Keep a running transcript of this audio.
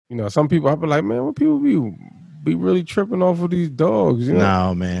some people I be like, man, what people be really tripping off of these dogs,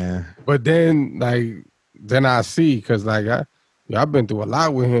 No, man. But then then I see because I've been through a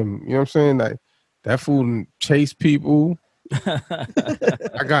lot with him. You know what I'm saying? Like that fool chased people.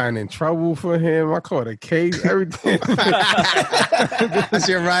 I got in trouble for him. I caught a case, everything. That's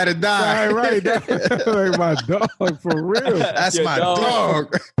your ride or die. Right. That's like my dog for real. That's my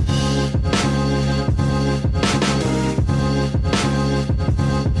dog.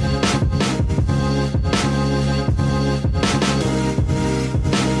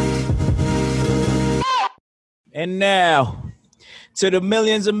 And now, to the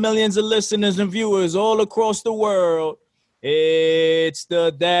millions and millions of listeners and viewers all across the world, it's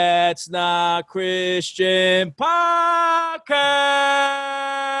the That's Not Christian podcast.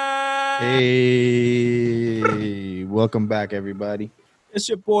 Hey, welcome back, everybody. It's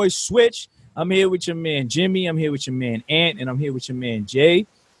your boy Switch. I'm here with your man Jimmy. I'm here with your man Ant, and I'm here with your man Jay.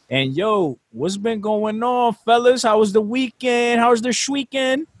 And yo, what's been going on, fellas? How was the weekend? How was the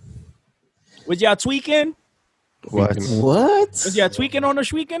shweekend? Was y'all tweaking? What? Was y'all tweaking on the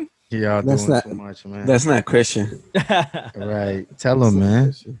shweekend? Y'all doing too much, man. That's not Christian. Right. Tell him,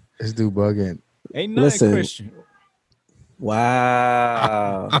 man. This dude bugging. Ain't nothing Christian.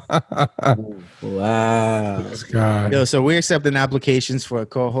 Wow. Wow. This guy. Yo, so we're accepting applications for a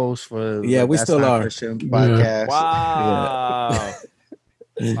co-host for we That's still Not are. Christian podcast. Wow.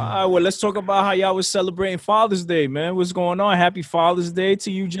 All right, well, let's talk about how y'all was celebrating Father's Day, man. What's going on? Happy Father's Day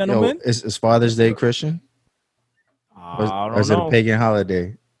to you, gentlemen. Yo, is Father's Day Christian? I Or is it don't know. a pagan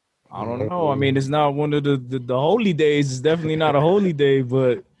holiday? I don't know. I mean, it's not one of the holy days. It's definitely not a holy day,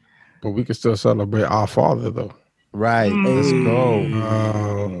 but we can still celebrate our Father though. Right. Let's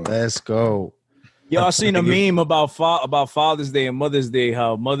go. Let's go. y'all seen a meme about Father's Day and Mother's Day,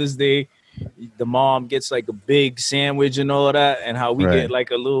 how Mother's Day, the mom gets like a big sandwich and all of that, and how we get like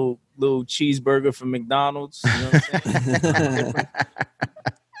a little cheeseburger from McDonald's. You know what I'm saying?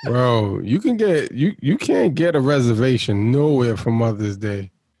 Bro, you can't get a reservation nowhere for Mother's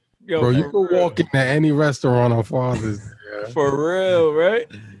Day. Yo, Bro, you for can real. walk into any restaurant on Father's Day. Yeah. For real, right?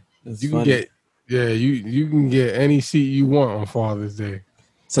 That's You can funny. you can get any seat you want on Father's Day.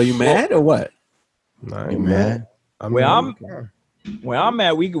 So you mad or what? Nah, You mad? Where I'm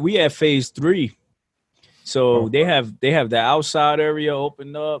at, we at phase 3. So they have the outside area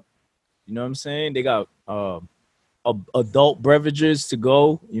opened up. You know what I'm saying? They got adult beverages to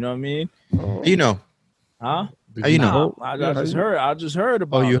go. You know what I mean? You know. Huh? How you know? I just heard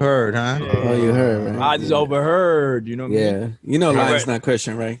about. Oh, you it. heard, huh? Yeah. Oh, you heard, right? I just overheard. You know what I mean? Yeah. You know I Lion's read- not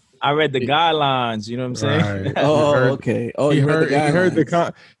Christian, right? I read the guidelines. You know what I'm saying? Right. Oh, heard- okay. Oh, he you heard the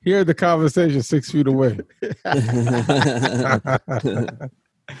guidelines. he heard the conversation 6 feet away.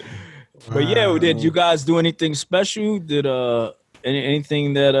 But yeah, did you guys do anything special? Did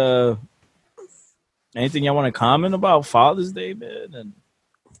anything that anything y'all want to comment about Father's Day, man?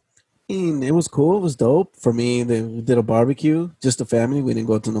 And It was cool. It was dope. For me, we did a barbecue, just a family. We didn't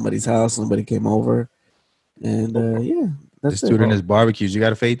go to nobody's house. Nobody came over. And yeah, The that's it. student is barbecues. You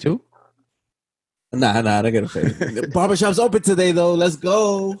got a fade too? Nah, I got a fade. The barbershop's open today, though. Let's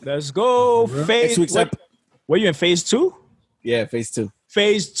go. let's go. Phase. Next week's Were you in phase 2? Yeah, phase 2.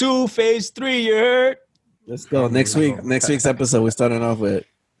 Phase 2, phase 3. You heard? Let's go. Next week's episode, we're starting off with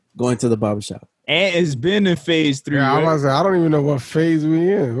going to the barbershop. And it's been in phase 3. Yeah, right? I don't even know what phase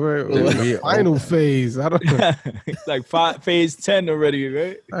we in. We're the final phase. I don't know. Like phase 10 already,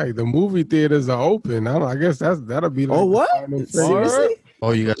 right? Like the movie theaters are open. I guess that'll be like Oh, the what? final phase. Seriously?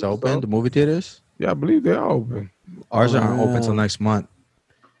 Oh, you guys are open? The movie theaters? Yeah, I believe they're open. Ours aren't open till next month.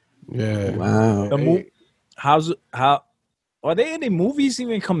 Yeah. Wow. How are there any movies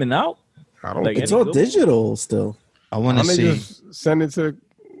even coming out? I don't Like, think It's all good? digital still. I want to they see. just send it to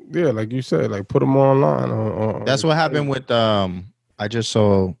like you said, like put them online. That's what happened with I just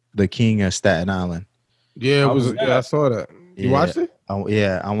saw The King of Staten Island. Yeah, it was. Yeah, I saw that. You Yeah. watched it? I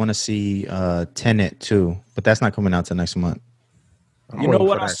want to see Tenet too, but that's not coming out till next month. I'm You know waiting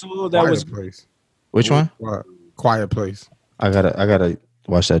what for I that saw that Quiet was Place. Which one? Quiet Place. I gotta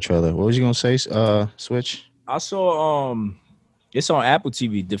watch that trailer. What was you gonna say? Switch. I saw it's on Apple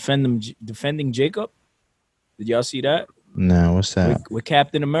TV. Defending Jacob. Did y'all see that? No, what's that? With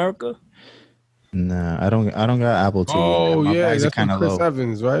Captain America? No, I don't got Apple TV. Oh My yeah, bags are that's kind with of Chris low.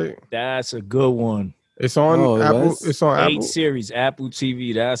 Evans, right? That's a good one. It's on Oh, it Apple. was? It's on 8 Apple. series, Apple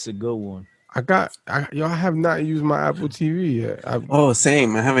TV. That's a good one. Y'all have not used my Apple TV yet. Oh,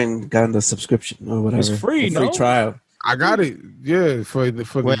 same. I haven't gotten the subscription or whatever. It's free, The free no? trial. I got it. Yeah, for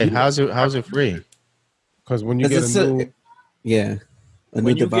the Wait, how's it free? because when you get a new Yeah. A when new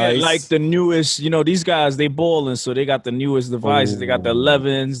you get device. like the newest, these guys they balling, so they got the newest devices. They got the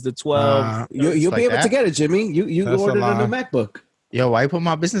 11s, the 12. You'll like be able that? to get it, Jimmy. You That's a ordered a new lie. MacBook. Yo, why you put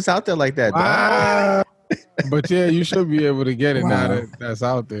my business out there like that, dog? Wow. But yeah, you should be able to get it now Wow. that that's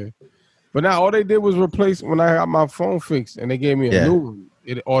out there. But now all they did was replace when I got my phone fixed, and they gave me a Yeah. new one.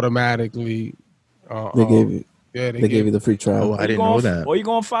 It automatically. They gave you. Yeah, They gave you the free trial. Oh, I didn't know that. Or you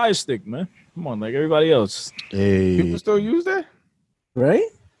going Fire Stick, man? Come on, like everybody else. Hey, People still use that. Right?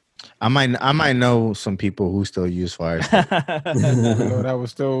 I might know some people who still use Fire Stick. That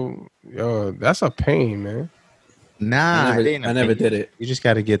was still. Yo, that's a pain, man. Nah, it ain't a I never pain. did it. You just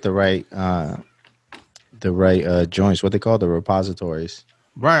got to get the right joints. What they call the repositories.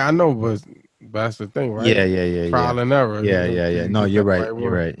 Right, I know, but that's the thing, right? Yeah. Trial and error. Yeah. No, you're right.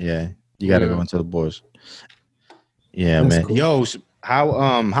 You're right. Yeah, you got to go into the boards. Yeah, That's man. cool. Yo,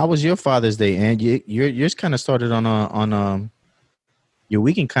 how was your Father's Day? And yours kind of started on your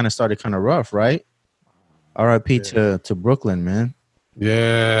weekend kind of started kind of rough, right? R.I.P. to Brooklyn, man.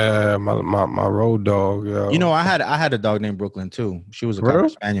 Yeah, my road dog. Yo. You know, I had a dog named Brooklyn too. She was a Real? Cocker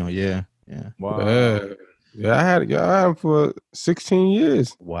Spaniel. Yeah. Wow. Yeah. I had him for 16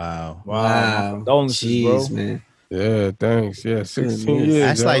 years. Wow. Wow. Condolences, Jeez, bro. man. Yeah, thanks. Yeah, 16 Goodness. years.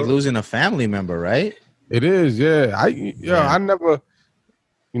 That's yo. like losing a family member, right? It is. Yeah, I never.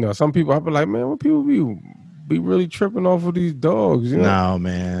 Some people I be like, man, what people be really tripping off of these dogs? No,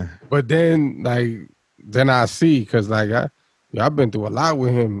 man. But then I see because I've been through a lot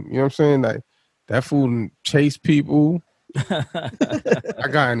with him. You know what I'm saying? Like that fool chased people. I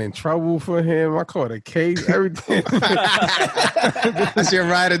got in trouble for him. I caught a case. Everything. That's your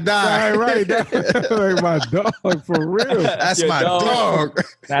ride or die. Right. That's like my dog for real. That's Your my dog. dog.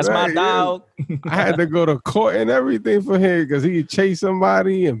 That's my Right, dog. I had to go to court and everything for him because he chased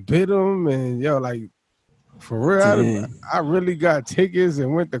somebody and bit him, and for real, Dang. I really got tickets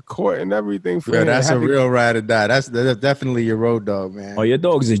and went to court and everything for Yo, him. that's Had a to- real ride or die. That's definitely your road dog, man. Oh, your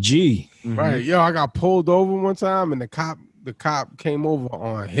dog's a G. right. Yo, I got pulled over one time, and the cop came over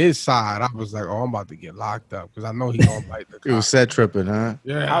on his side. I was like, oh, I'm about to get locked up because I know he gonna bite the He was cop. set tripping, huh?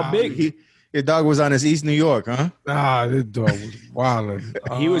 Yeah, How big? Your dog was on his East New York, huh? Nah, this dog was wilding.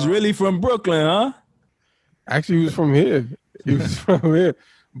 He was really from Brooklyn, huh? Actually, he was from here. He was from here.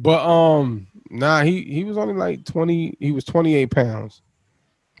 But nah, he was only like 20. He was 28 pounds.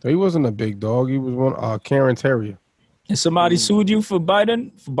 So he wasn't a big dog. He was one Karen Terrier. And somebody sued you for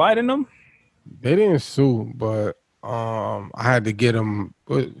biting them? They didn't sue, but I had to get him.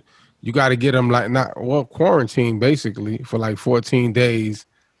 But you got to get him quarantine basically for like 14 days,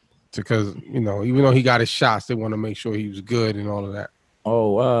 because even though he got his shots, they want to make sure he was good and all of that.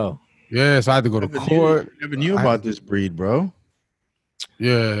 Oh, wow. Yeah, so I had to go to court. Never knew about this breed, bro.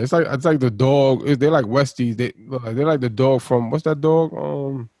 Yeah, it's like the dog. They're like Westies. They're like the dog from what's that dog?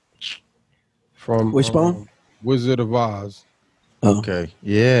 From Wishbone? Wizard of Oz. Oh. Okay.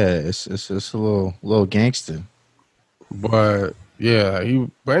 Yeah, it's a little gangster. But yeah,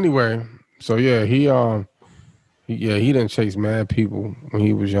 But anyway, so yeah, he didn't chase mad people when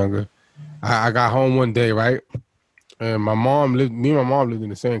he was younger. I got home one day, right, and me and my mom lived in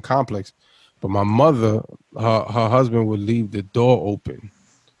the same complex, but my mother, her husband would leave the door open,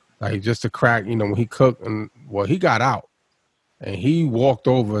 like just to crack, when he cooked, and he got out, and he walked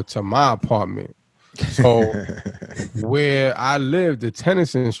over to my apartment. So where I lived, the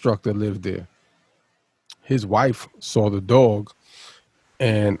tennis instructor lived there. His wife saw the dog,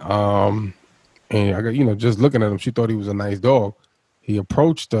 and I got, just looking at him, she thought he was a nice dog. He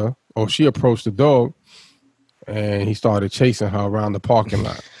approached her, or she approached the dog, and he started chasing her around the parking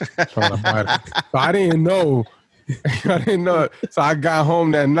lot, trying to fight her. So I didn't know. So I got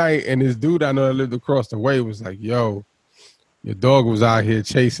home that night, and this dude I know that lived across the way was like, "Yo, your dog was out here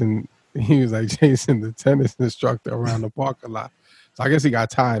chasing." He was like chasing the tennis instructor around the parking lot. So I guess he got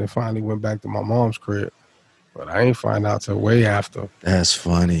tired and finally went back to my mom's crib. But I ain't find out till way after. That's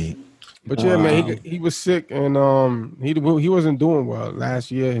funny. But yeah, man, he was sick, and he wasn't doing well.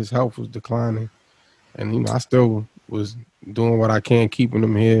 Last year, his health was declining, and I still was doing what I can, keeping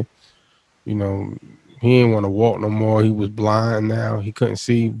him here. He didn't want to walk no more. He was blind now. He couldn't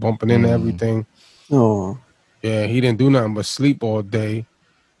see, bumping into everything. Oh. Yeah, he didn't do nothing but sleep all day.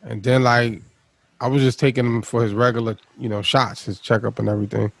 And then, I was just taking him for his regular, shots, his checkup and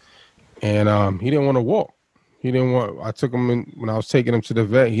everything. And he didn't want to walk. I took him in when I was taking him to the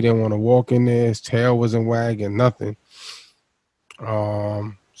vet. He didn't want to walk in there. His tail wasn't wagging, nothing.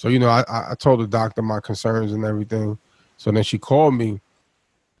 So, I told the doctor my concerns and everything. So then she called me.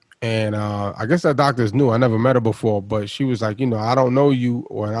 And I guess that doctor's new. I never met her before. But she was like, I don't know you,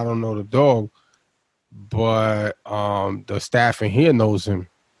 or I don't know the dog. but the staff in here knows him,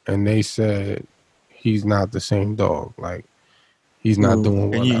 and they said he's not the same dog. Like he's not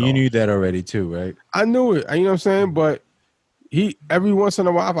doing well. And you at all. knew that already too, right? I knew it. You know what I'm saying? But he every once in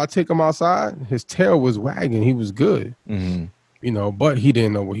a while, if I take him outside, his tail was wagging. He was good. Mm-hmm. You know, but he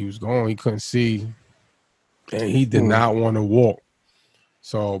didn't know where he was going. He couldn't see, and he did not want to walk.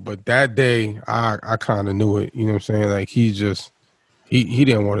 So, but that day, I kind of knew it. You know what I'm saying? Like he just he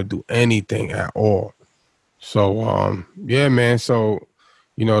didn't want to do anything at all. So, yeah, man. So,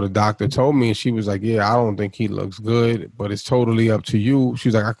 you know, the doctor told me, and she was like, "Yeah, I don't think he looks good, but it's totally up to you." She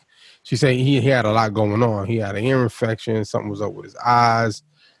was like, she said he had a lot going on. He had an ear infection. Something was up with his eyes.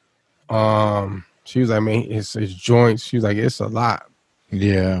 She was like, man, his joints. She was like, it's a lot.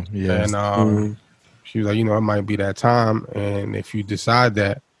 Yeah. And she was like, you know, it might be that time. And if you decide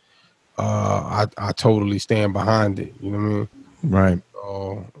that, I totally stand behind it. You know what I mean? Right.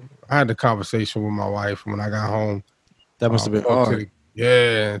 So I had the conversation with my wife when I got home. That must have been talked to hard.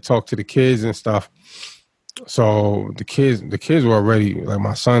 and talk to the kids and stuff. So the kids were already, like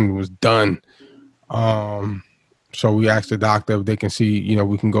my son was done. So we asked the doctor if they can see, you know,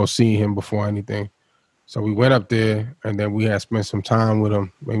 we can go see him before anything. So we went up there, and then we had spent some time with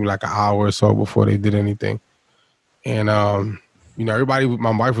him, maybe like an hour or so before they did anything. And you know, everybody,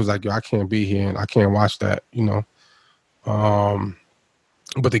 my wife was like, yo, I can't be here and I can't watch that, you know.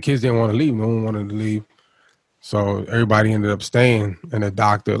 But the kids didn't want to leave. No one wanted to leave. So everybody ended up staying, and the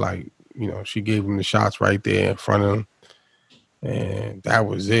doctor, like, you know, she gave him the shots right there in front of him. And that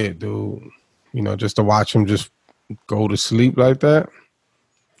was it, dude. You know, just to watch him just go to sleep like that.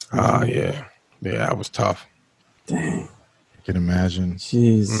 Yeah, that was tough. Dang. I can imagine.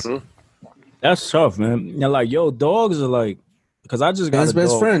 Jeez. That's tough, man. You're like, yo, dogs are like, because I just got His a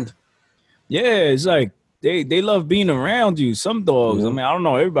best dog. friend. Yeah, it's like they love being around you. Some dogs, I mean, I don't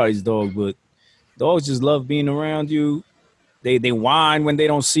know everybody's dog, but dogs just love being around you. They whine when they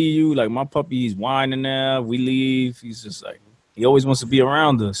don't see you. Like my puppy, he's whining now. We leave. He's just like, he always wants to be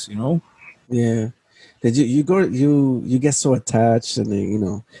around us, you know? Yeah. Did you get so attached, and then, you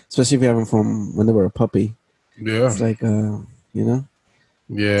know, especially if you have them from when they were a puppy. Yeah. It's like you know.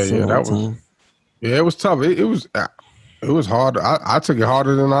 Yeah, so that was. Yeah, it was tough. It was hard. I took it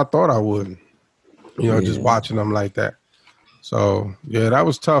harder than I thought I would. You know, just watching them like that. So yeah, that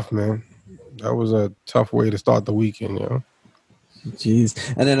was tough, man. That was a tough way to start the weekend, you know. Jeez.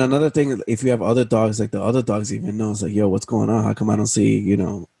 And then another thing, if you have other dogs, like the other dogs even know, it's like, yo, what's going on? How come I don't see, you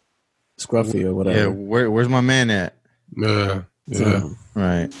know, Scruffy or whatever? Yeah, where's my man at? Yeah. So,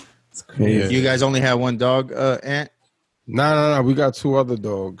 Right. it's crazy. You guys only have one dog, Ant? No. We got 2 other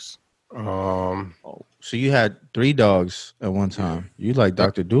dogs. So you had 3 dogs at one time. You like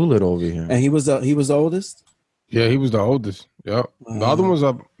Dr. Doolittle over here. And he was the oldest? Yeah, he was the oldest. Yep. The other ones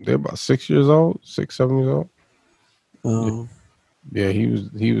up, they're about 6 years old, 6, 7 years old. Oh. Yeah, he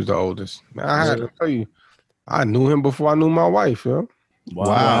was the oldest. Man, I had to tell you, I knew him before I knew my wife, yo.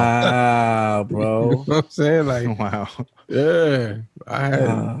 Wow, bro. You know what I'm saying? Like, Wow. yeah,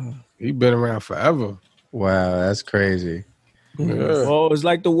 he been around forever. Wow, that's crazy. Yeah. Well, it's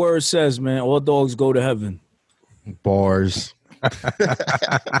like the word says, man, all dogs go to heaven. Bars.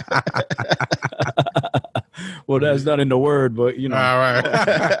 Well, that's not in the word, but you know. All right.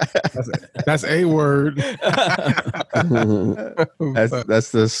 that's a word. That's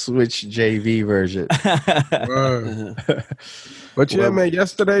the Switch JV version. But yeah, man,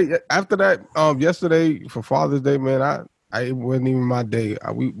 yesterday for Father's Day, man, it wasn't even my day.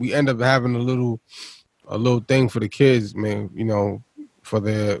 We end up having a little thing for the kids, man, you know, for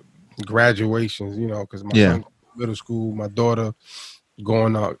their graduations, you know, because my son middle school, my daughter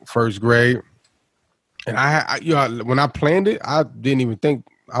going first grade. And when I planned it, I didn't even think,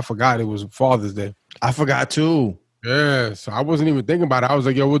 I forgot it was Father's Day. I forgot too. Yeah, so I wasn't even thinking about it. I was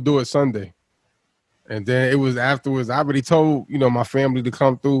like, yo, we'll do it Sunday. And then it was afterwards, I already told, you know, my family to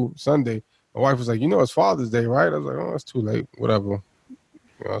come through Sunday. My wife was like, you know, it's Father's Day, right? I was like, oh, it's too late, whatever.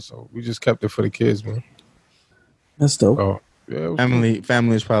 You know, so we just kept it for the kids, man. That's dope. So, yeah, Family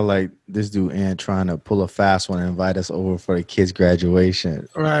is probably like, this dude Ant trying to pull a fast one and invite us over for the kids' graduation.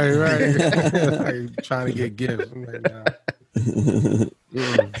 Right. Like, trying to get gifts. I'm like, nah.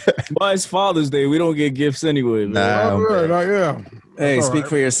 But it's Father's Day. We don't get gifts anyway, man. Yeah. Hey, That's speak all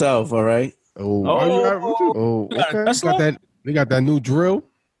for yourself, all right? Okay. They got that new drill.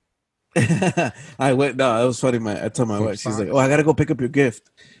 I went. No, it was funny. I told my wife, she's like, "Oh, I gotta go pick up your gift,"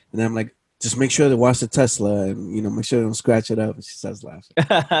 and I'm like, "Just make sure to wash the Tesla and, you know, make sure they don't scratch it up." And she starts laughing.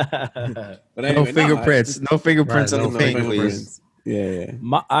 But anyway, No fingerprints. No fingerprints on the paint, please. Yeah.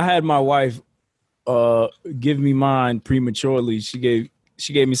 I had my wife give me mine prematurely. She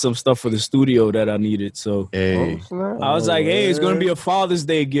she gave me some stuff for the studio that I needed. So Hey, I was like, hey, it's gonna be a Father's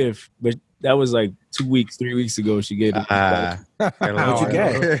Day gift. But that was like 3 weeks ago. She gave it back. What'd you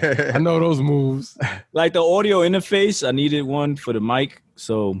get? I know those moves. Like the audio interface. I needed one for the mic.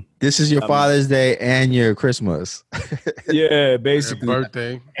 So this is your Father's Day and your Christmas. yeah, basically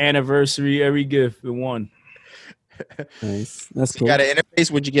Birthday. anniversary, every gift in one. Nice. That's You cool. got an interface?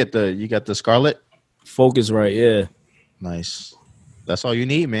 What'd you get? You got the Scarlett? Focusrite, yeah. Nice. That's all you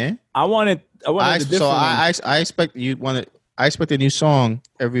need, man. I wanted a different one. I expect you wanted. I expect a new song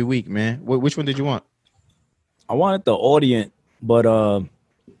every week, man. Which one did you want? I wanted the Audient, but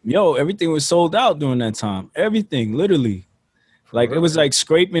everything was sold out during that time. Everything, literally. Like it was like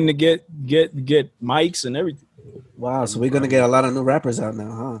scraping to get mics and everything. Wow. So we're gonna get a lot of new rappers out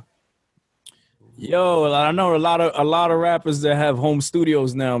now, huh? Yo, I know a lot of rappers that have home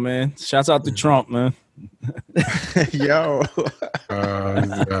studios now, man. Shouts out to Trump, man. Yo.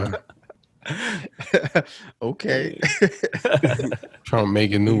 Yeah. Okay. Trump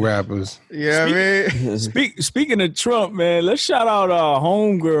making new rappers. Yeah, man. Speaking of Trump, man, let's shout out our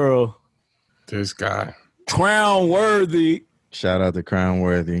homegirl, This guy. Crown Worthy. Shout out to Crown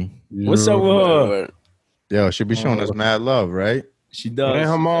Worthy. What's up with her? Yo, she be showing us mad love, right? She does. And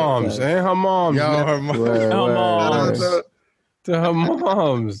her moms. And her moms. Yo, man. her mom. Her moms. To her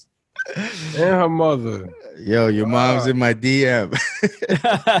moms. And her mother. Yo, your mom's in my DM.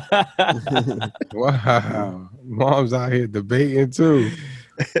 Wow. Mom's out here debating too.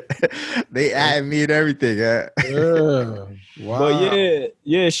 They add me and everything. Yeah. Wow. But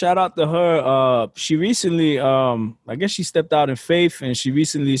yeah, shout out to her. She recently, I guess she stepped out in faith and she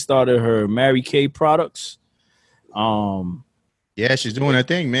recently started her Mary Kay products. Yeah, she's doing her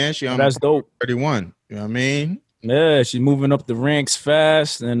thing, man. She on That's dope. 31. You know what I mean? Yeah, she's moving up the ranks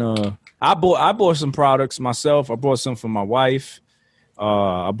fast. And I bought some products myself. I bought some for my wife.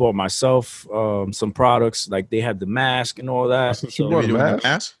 I bought myself some products. Like they had the mask and all that. That's what you bought, You doing the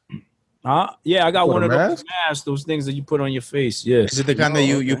mask? mask? Yeah, I got What, one a of those mask? masks, those things that you put on your face. Yeah. Is it the kind that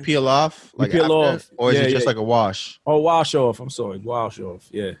you peel off? You peel off. Or is Yeah, it just yeah. like a wash? Oh, wash off. I'm sorry. Wash off.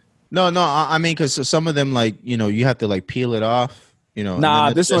 Yeah. No, I mean, because some of them, like, you know, you have to like peel it off, you know. and Nah,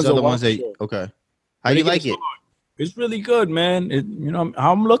 then this there's one's a other ones that, wash off. okay. How But you it like gets it? hard. It's really good, man.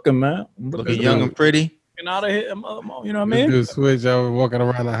 How I'm looking, man. I'm Looking young and pretty? Looking out of here. You know what I This mean? dude switch over walking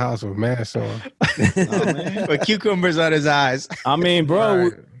around the house with masks on. With cucumbers on his eyes. I mean, bro,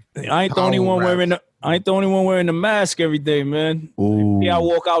 Right. I ain't the only one wearing the mask every day, man. Ooh. Yeah, I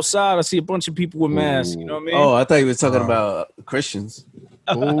walk outside, I see a bunch of people with masks. You know what I mean? Oh, I thought you were talking about Christians.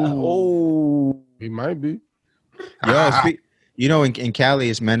 Oh. He might be. You know, in Cali,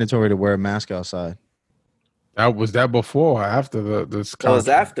 it's mandatory to wear a mask outside. Was that before or after this? That was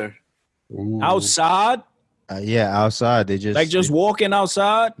after. Ooh. Outside? Yeah, outside. They just Walking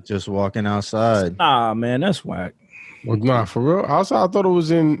outside? just walking outside. Nah, man, that's whack. Well, nah, for real. Outside, I thought it was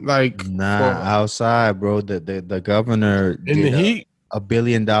in like Nah, outside, bro. The governor in the did heat. a $1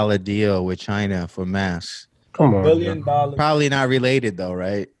 billion deal with China for masks. Come on, $1 billion. Probably not related though,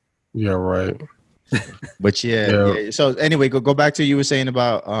 right? Yeah, right. But yeah. Yeah. Yeah. So anyway, go back to you were saying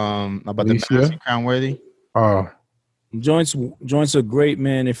about the Alicia? mask and Crown Worthy. Oh, Joints are great,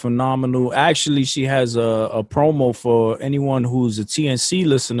 man. They're phenomenal. Actually, she has a promo for anyone who's a TNC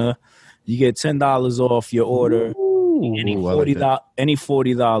listener. You get $10 off your order. Any Ooh, I like that.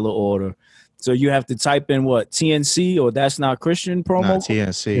 $40 order. So you have to type in what TNC or That's Not Christian promo. Not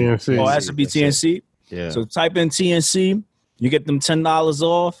TNC. TNC. Oh, it has to be That's it. TNC. Yeah. So type in TNC. You get them $10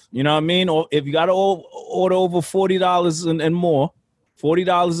 off. You know what I mean? Or if you got to order over $40 and more,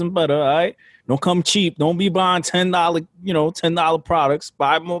 $40 and better, all right? Don't come cheap. Don't be buying $10 products.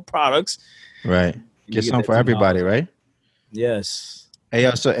 Buy more products. Right. You Get some that for $10. everybody, right? Yes. Hey,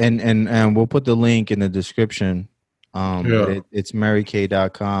 so and we'll put the link in the description. Yeah. It's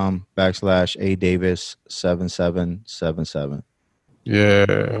marykay.com/ADavis7777.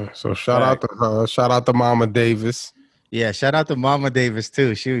 yeah. So shout out to her. Shout out to Mama Davis. Yeah, shout out to Mama Davis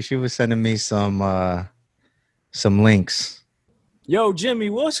too. She was sending me some links. Yo, Jimmy,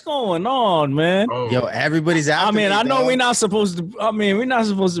 what's going on, man? Oh, Yo, everybody's out. I mean, I know we're not supposed to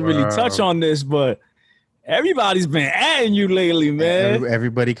really Wow. touch on this, but everybody's been adding you lately, man.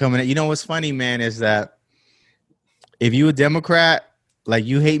 Everybody coming in. You know what's funny, man, is that if you a Democrat, like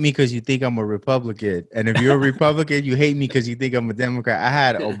you hate me because you think I'm a Republican, and if you're a Republican, you hate me because you think I'm a Democrat. I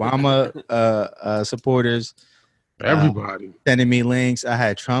had Obama supporters everybody. sending me links. I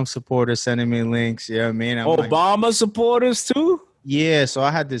had Trump supporters sending me links. You know what I mean? I'm like, Obama supporters too? yeah. So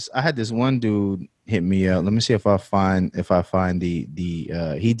I had this one dude hit me up. Let me see if I find the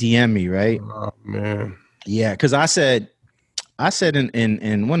he DM'd me, right? Oh man. Yeah, because I said I said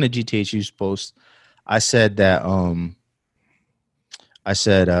in one of GTHU's posts, I said that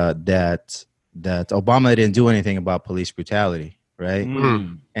that Obama didn't do anything about police brutality, right?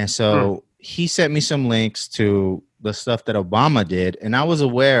 And so he sent me some links to the stuff that Obama did, and I was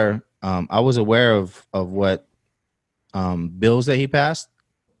aware of what bills that he passed,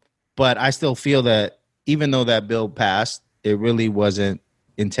 but I still feel that even though that bill passed, it really wasn't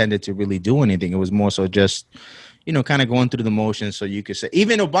intended to really do anything. It was more so just, kind of going through the motions. So you could say,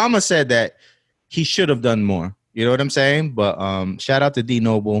 even Obama said that he should have done more. You know what I'm saying? But shout out to D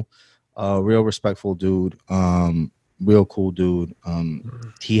Noble, real respectful dude, real cool dude.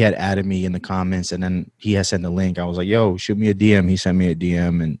 He had added me in the comments, and then he had sent a link. I was like, "Yo, shoot me a DM." He sent me a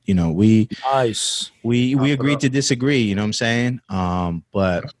DM, and we agreed to disagree. You know what I'm saying?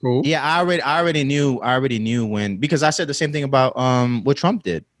 But cool. Yeah, I already knew when, because I said the same thing about what Trump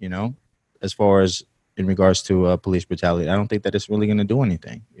did. As far as in regards to police brutality, I don't think that it's really going to do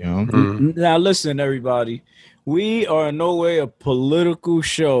anything. Now listen, everybody, we are in no way a political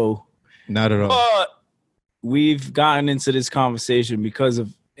show. Not at all. But we've gotten into this conversation because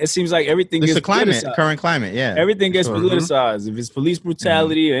of, it seems like everything gets politicized. Current climate, yeah. Everything gets politicized. If it's police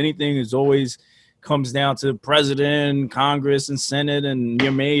brutality or anything, it always comes down to president, Congress, and Senate, and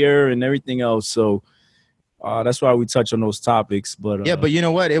your mayor, and everything else. So that's why we touch on those topics. But yeah, but you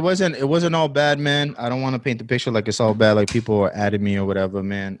know what? It wasn't all bad, man. I don't want to paint the picture like it's all bad, like people are adding me or whatever,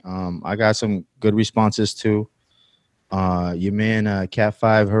 man. I got some good responses too. Your man Cat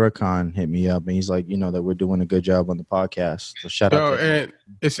 5 Huracan hit me up, and he's like, that we're doing a good job on the podcast. So shout out to him. And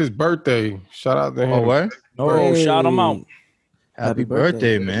it's his birthday. Shout out to him. Oh, what? No, shout him out. Happy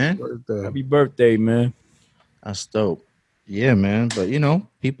birthday, man. Happy birthday, man. That's dope. Yeah, man. But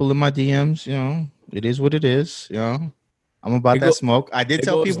people in my DMs, it is what it is. I'm about that smoke. I did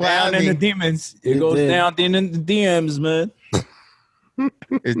tell people down in the demons. It goes down in the DMs, man.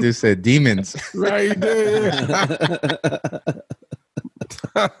 This dude said demons. Right there.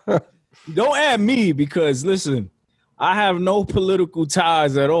 Don't add me, because listen, I have no political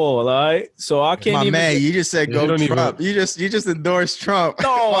ties at all right? So I can't you just said go Trump. You just endorsed Trump. No,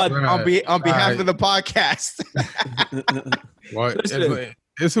 on behalf of the podcast. What?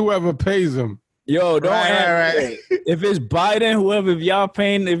 It's whoever pays him. Yo, don't right. If it's Biden, whoever, if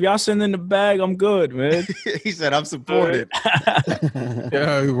y'all sending the bag, I'm good, man. He said I'm supported.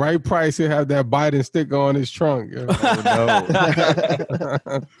 Yeah, right price, he'll have that Biden sticker on his trunk. Oh,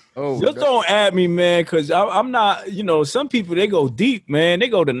 no. Just don't add me, man, because I'm not, some people, they go deep, man. They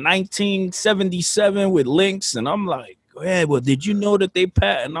go to 1977 with links, and I'm like, yeah, well, did you know that they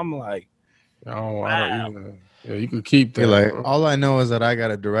pat? And I'm like, wow. I don't either. Yeah, you could keep that. Like, all I know is that I got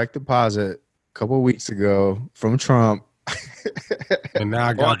a direct deposit couple of weeks ago from Trump, and now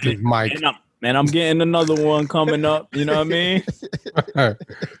I got this mic, and I'm getting another one coming up. You know what I mean?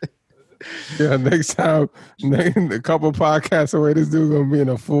 Yeah, next time, a couple podcasts away, this dude's gonna be in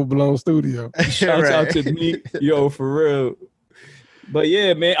a full-blown studio. Shouts out to me, yo, for real. But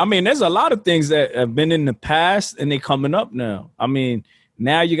yeah, man, I mean, there's a lot of things that have been in the past and they coming up now. I mean,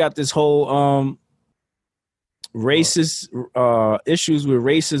 now you got this whole racist issues with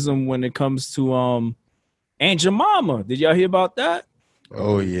racism when it comes to Aunt Jemima. Did y'all hear about that?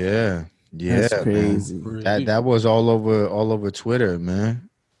 Oh yeah, that's crazy. That was all over Twitter, man.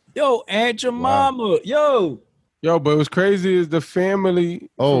 Yo, Aunt Jemima, wow. Yo, but what's crazy is the family.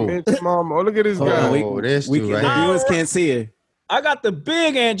 Aunt Jemima. Oh, look at this guy. The viewers can't see it. I got the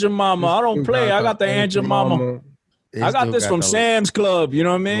big Aunt Jemima. I don't play. I got the Aunt Jemima. I got this from Sam's Club, you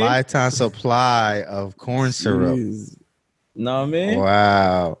know what I mean? Lifetime supply of corn syrup. Know what I mean?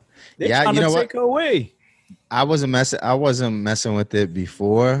 Wow. They're trying to take her away. I wasn't messing with it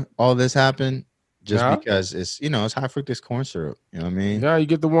before all this happened, just because it's it's high fructose corn syrup. You know what I mean? Yeah, you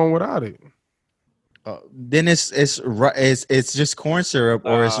get the one without it. Then it's just corn syrup,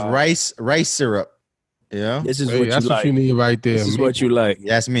 or it's rice syrup. Yeah, this is what you need right there. This is what you like.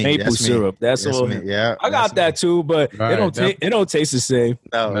 That's me. Maple syrup. That's all. Me. Yeah, I got that too, but it don't taste the same.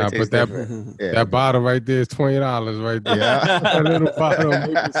 No, but that bottle right there is $20 right there. Yeah, that little bottle of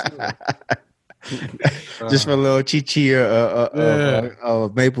maple syrup. Just for a little chichi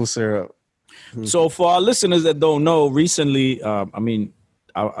of maple syrup. So for our listeners that don't know, recently,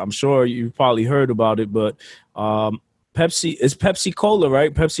 I'm sure you probably heard about it, but Pepsi, it's Pepsi Cola,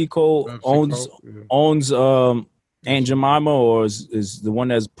 right? Pepsi Cola owns Aunt Jemima, or is the one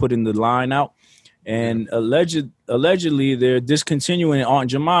that's putting the line out. And allegedly they're discontinuing Aunt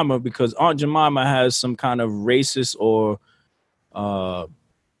Jemima because Aunt Jemima has some kind of racist or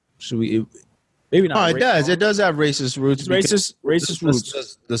Maybe No, not. it does. It does have racist roots. It's racist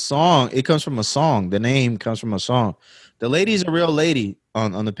roots. The song, it comes from a song. The name comes from a song. The lady's a real lady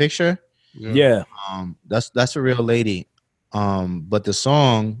on the picture. Yeah. That's a real lady. But the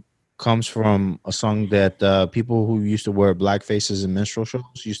song comes from a song that people who used to wear black faces in minstrel shows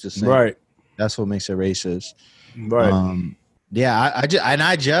used to sing. Right. That's what makes it racist. Right. Yeah,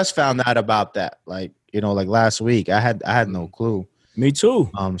 I just found out about that. Like, like last week. I had no clue. Me too.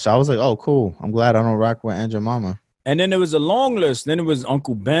 So I was like, oh, cool. I'm glad I don't rock with Aunt Jemima. And then there was a long list. Then it was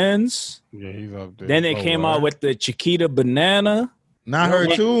Uncle Ben's. Yeah, he's up there. Then they came out with the Chiquita Banana. Not her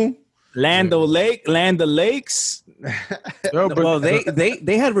too. Land O'Lakes. Yo, but Well,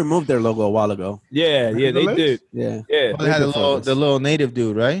 they had removed their logo a while ago. Yeah, they Lakes? did. Yeah, Yeah, They had the little native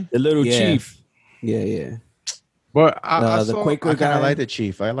dude, right? the little Yeah. chief. yeah. but I The saw, Quaker I kind guy. of like the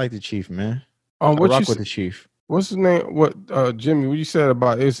chief. I like the chief, man. what I rock you with the chief. what's his name? What Jimmy? What you said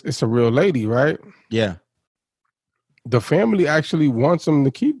about it's a real lady, right? Yeah. The family actually wants them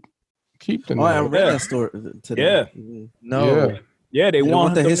to keep the Oh, I name. read Yeah. that story today. Yeah. No. Yeah. Yeah, they They don't want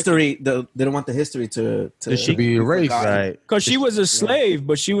want the history. They don't want the history to To be erased. Right. because she was a slave,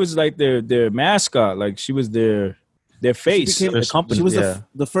 but she was like their mascot. Like she was their face became- of the company. She was Yeah.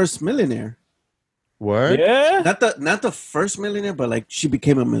 the first millionaire. Word. Yeah, Not the first millionaire, but like she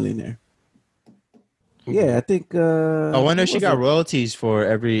became a millionaire. Yeah, I think. I wonder if she what got was it? royalties for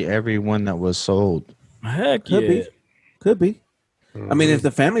every one that was sold. heck Could yeah. be. Could be. I mean, if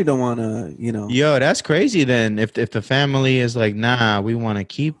the family don't want to, Yo, that's crazy. Then if the family is like, nah, we want to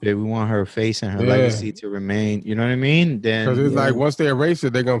keep it. We want her face and her Yeah. legacy to remain. You know what I mean? Then Because it's Yeah. like once they erase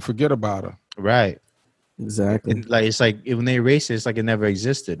it, they're gonna forget about her. right. exactly. And like it's like when they erase it, it's like it never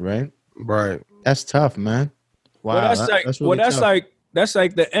existed. Right. Right. That's tough, man. Wow. Well, that's like really tough. that's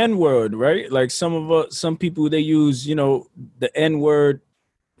like the N word, right? Like some people they use the N word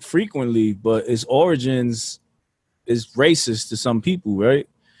frequently, but its origins is racist to some people, right?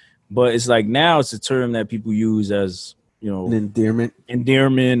 But it's like now it's a term that people use as An endearment.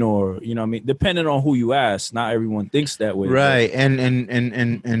 endearment or what I mean, depending on who you ask. Not everyone thinks that way, Right.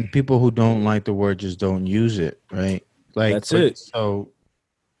 And people who don't like the word just don't use it. Right. Like That's it. So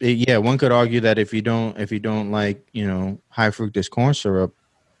yeah, one could argue that if you don't like, high fructose corn syrup,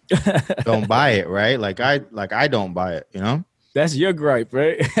 don't buy it, right? Like I don't buy it, That's your gripe,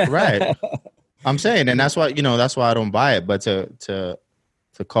 right? Right. I'm saying, and that's why I don't buy it. But to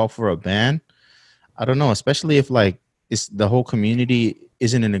call for a ban, I don't know, especially if like it's the whole community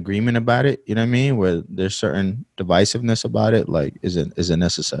isn't in agreement about it. You know what I mean? Where there's certain divisiveness about it, like isn't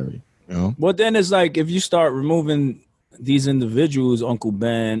necessary. Well, then it's like if you start removing these individuals, Uncle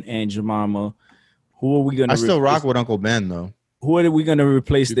Ben and Jemima, who are we gonna? I still replace? rock with Uncle Ben though. Who are we gonna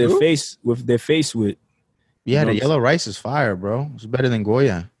replace You their do? face with? Yeah, the You know yellow rice is fire, bro. It's better than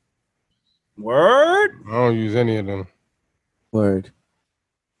Goya. Word? I don't use any of them. Word.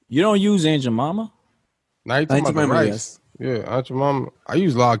 You don't use Aunt Jemima? Now you talking Aunt about the Jemima, rice. Yeah, Aunt Jemima. I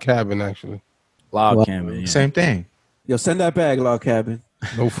use Log Cabin actually. Log Well, cabin. Yeah. Same thing. Yo, send that bag, Log Cabin.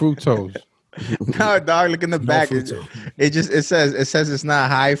 No fructose. No, dog. Look in the back. fructose. It says it's not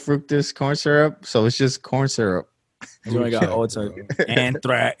high fructose corn syrup, so it's just corn syrup. You ain't got all types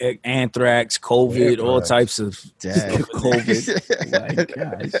anthrax, COVID, all Anthrax. types of COVID. My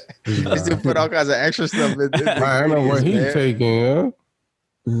gosh. Just to put all kinds of extra stuff in there. I don't know what he's taking. Yeah.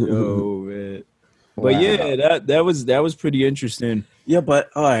 Yo, man. But yeah, that was pretty interesting. Yeah, but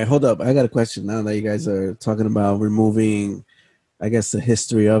all right, hold up. I got a question now that you guys are talking about removing, I guess, the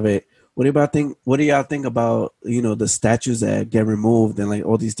history of it. What do y'all think about, the statues that get removed in like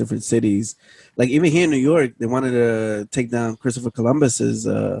all these different cities? Like even here in New York, they wanted to take down Christopher Columbus's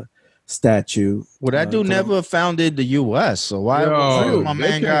statue. Well, that dude never founded the U.S., so why Yo, my they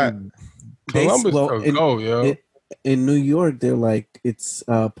man got can- Columbus could go, yo. In New York, they're like it's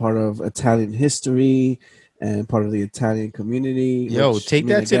part of Italian history and part of the Italian community. Yo, which, take I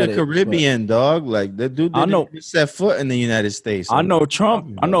mean, I that to get the it, but- Caribbean, dog. Like the dude I know. didn't set foot in the United States. I know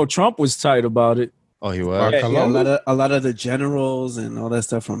Trump was tight about it. Oh, he By was. Yeah, Columbus? a lot of the generals and all that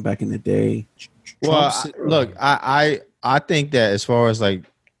stuff from back in the day. Well, Trump's- look, I think that as far as like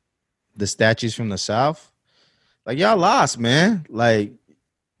the statues from the South, like y'all lost, man. Like,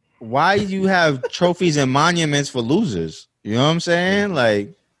 why you have trophies and monuments for losers? You know what I'm saying?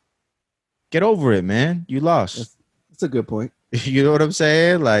 Like, get over it, man. You lost. That's a good point. You know what I'm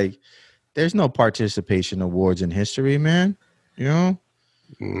saying? Like, there's no participation awards in history, man. You know,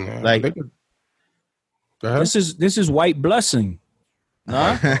 Nah, like- they could- Go ahead. This is white blessing.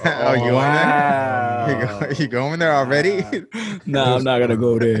 Huh? oh, you going there? You going there already? No, I'm not gonna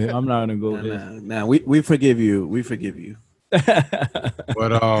go there. I'm not gonna go there. Nah, we forgive you. We forgive you.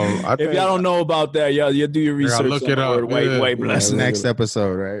 But I If think y'all don't know about that, y'all do your Yeah, research. look on it the up. word white Yeah. white Yeah, blessing. Next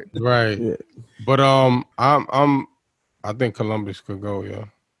episode, right? right. Yeah. But I think Columbus could go. Yeah,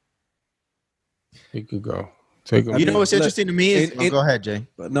 he could go. Take him. You know what's look, interesting to me is go ahead, Jay.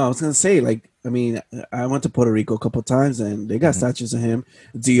 But no, I was gonna say, like, I mean, I went to Puerto Rico a couple times, and they got statues of him.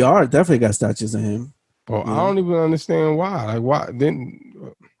 DR definitely got statues of him. Well, I don't even understand why. Like, why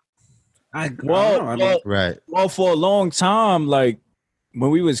then? I don't Well, know. I mean, Right. well, for a long time, like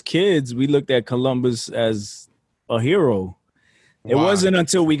when we was kids, we looked at Columbus as a hero. It Why? wasn't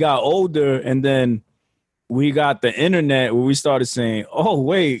until we got older and then we got the internet where we started saying, "Oh,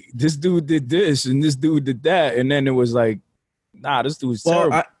 wait, this dude did this and this dude did that," and then it was like, "Nah, this dude's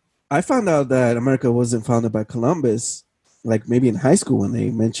terrible." I found out that America wasn't founded by Columbus, like maybe in high school when they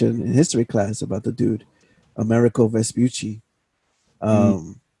mentioned in history class about the dude, Americo Vespucci.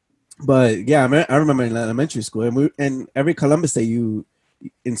 But yeah, I remember in elementary school, and every Columbus Day,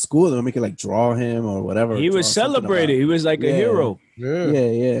 in school they'll make it like draw him or whatever. He was draw something celebrated. about- He was like a hero. Yeah.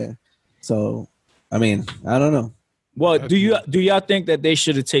 Yeah. So, I mean, I don't know. Well, do y'all think that they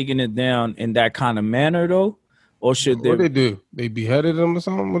should have taken it down in that kind of manner though, or should What they? they do? They beheaded him or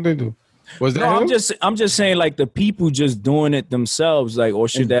something? What they do? Was that No, him? I'm just saying like the people just doing it themselves, like, or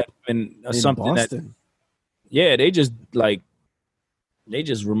should In- that have been In something that? Boston, Yeah, they just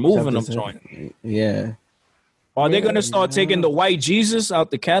removing them. Shoved his Joint. head. Yeah. Are they gonna start taking the white Jesus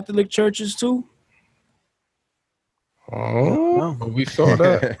out the Catholic churches too? Oh, we saw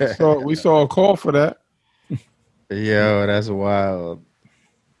that. we saw a call for that. Yo, that's wild.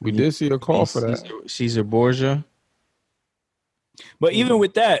 We did see a call for that. Caesar Borgia. But even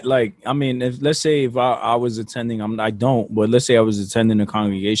with that, like, I mean, if let's say if I was attending, I don't, but let's say I was attending a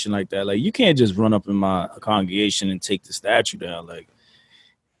congregation like that, like you can't just run up in my congregation and take the statue down. Like,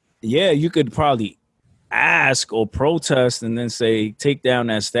 yeah, you could probably ask or protest and then say take down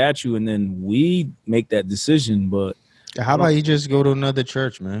that statue, and then we make that decision. But How about you just go to another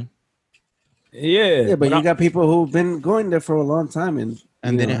church, man? Yeah, but you got people who've been going there for a long time and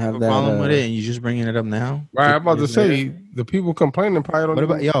And they didn't have a problem with it, and you just bringing it up now. Right, I'm about to say the people complaining probably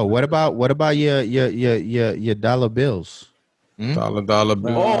don't. What about your dollar bills? Dollar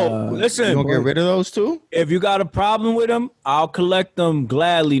bill? oh, listen, You gonna get rid of those too? if you got a problem with them, I'll collect them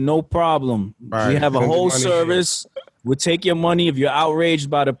gladly, no problem. Right. We have a Send the whole money service. We'll take your money if you're outraged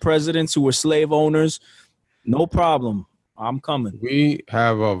by the presidents who were slave owners. No problem. I'm coming. We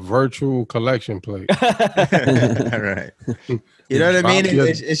have a virtual collection plate. Right. You know what I mean?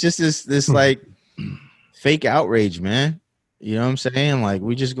 It's just this like fake outrage, man. You know what I'm saying? Like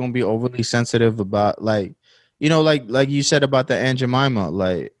we just gonna be overly sensitive about like, you know, like you said about the Aunt Jemima.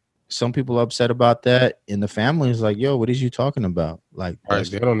 Like some people upset about that, and the family is like, "Yo, what is you talking about?" Like, Right,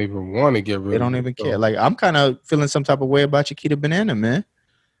 they don't even want to get rid. they don't even care. Like I'm kind of feeling some type of way about Chiquita Banana, man.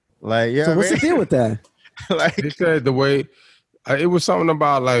 Like, yeah. So what's the deal with that? Like, They said the way it was something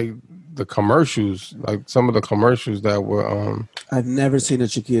about like the commercials, like some of the commercials that were. I've never seen a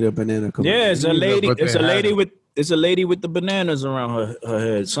Chiquita Banana commercial. Yeah, it's a lady. but It's they a lady had with. It's a lady with the bananas around her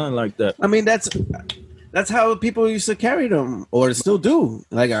head, something like that. I mean, that's how people used to carry them, or still do.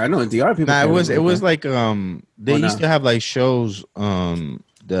 Like I know in DR people. nah, carry it them was that. like they Or used not? to have like shows.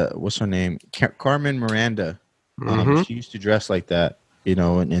 What's her name? Carmen Miranda. She used to dress like that, you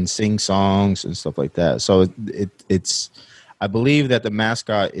know, and sing songs and stuff like that. So it's I believe that the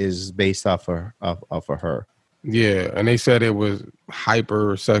mascot is based off of her. Yeah, and they said it was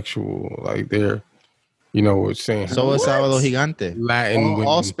hypersexual, like they're, you know, it's saying So es Sábado Gigante. Latin All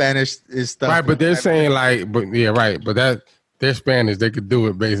women. Spanish is stuff. Right, but they're saying like, but yeah, right, but that they're Spanish, they could do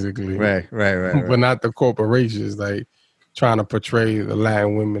it basically, right. but not the corporations like trying to portray the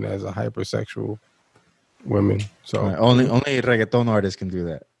Latin women as a hypersexual women. So Right. Only reggaeton artists can do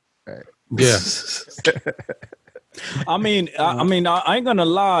that. yeah, I mean, I ain't gonna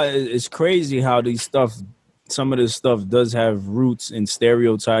lie. It's crazy how some of this stuff does have roots in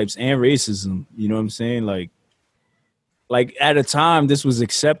stereotypes and racism. You know what I'm saying? Like at a time, this was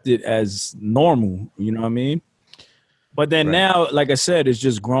accepted as normal. You know what I mean? But then now, like I said, it's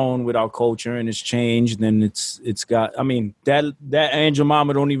just grown with our culture and it's changed. And it's got. I mean, that Aunt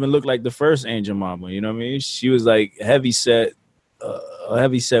Jemima don't even look like the first Aunt Jemima. You know what I mean? She was like a heavy set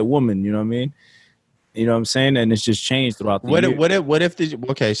woman. You know what I mean? You know what I'm saying? And it's just changed throughout the years. What if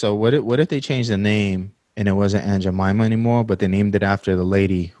they changed the name and it wasn't Aunt Jemima anymore, but they named it after the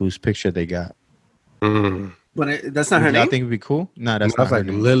lady whose picture they got? But that's not her I name. think it'd be cool. No, that's that's not like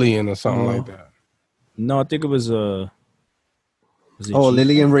her name. Lillian or something like that. No, I think it was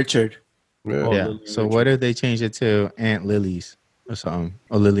Lillian Richard. Yeah. Oh, Yeah. Lillian So Richard. what if they changed it to Aunt Lily's or something?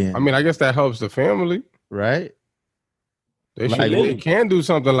 Or Lillian. I mean, I guess that helps the family. right? They can do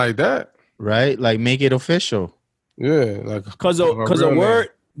something like that, right? Like make it official. Yeah, like because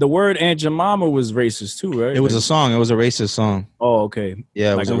the word Aunt Jemima was racist too, right? It was a song. It was a racist song. Oh, okay.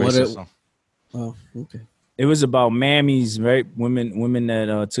 Yeah, it Like, was a racist song. Oh, okay. It was about mammies, right? Women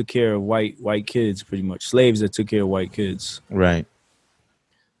that took care of white kids, pretty much slaves that took care of white kids. Right.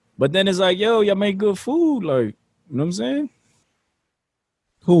 But then it's like, yo, y'all make good food, like, you know what I'm saying?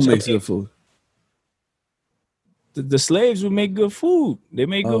 Who makes good food? The slaves would make good food. They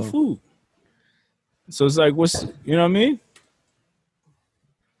make good food. So it's like, what's, you know what I mean?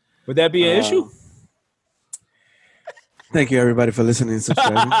 Would that be an issue? Thank you, everybody, for listening and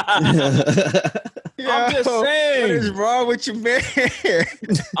subscribing. I'm just saying. What is wrong with you, man?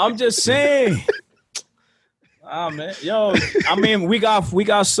 I'm just saying. Man, yo, I mean, we got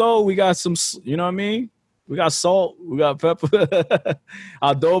salt, we got some, you know what I mean? We got salt, we got pepper,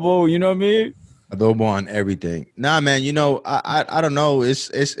 adobo, you know what I mean? Adobo on everything. Nah, man, you know, I don't know.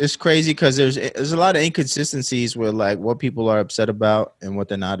 It's crazy because there's a lot of inconsistencies with like what people are upset about and what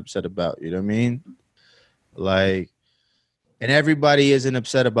they're not upset about. You know what I mean? Like, and everybody isn't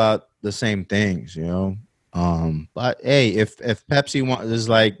upset about the same things, you know. But hey, if Pepsi is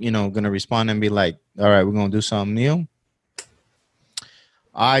like, you know, gonna respond and be like, all right, we're gonna do something new.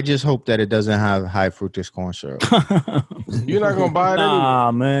 I just hope that it doesn't have high fructose corn syrup. You're not gonna buy it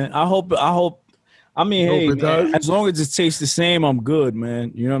anyway. Man. I hope. I mean, hey, man, as long as it tastes the same, I'm good,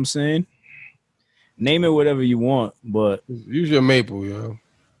 man. You know what I'm saying? Name it whatever you want, but use your maple, yo.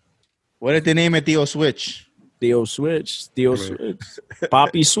 What did they name it? Theo Switch. Theo Switch.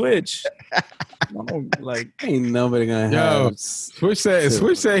 Poppy Switch. Like, ain't nobody gonna have. Switch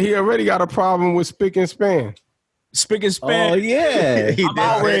said he already got a problem with spick and span. Spick and span. Oh yeah, I'm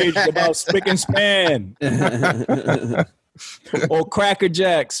outraged about spick and span. Or Cracker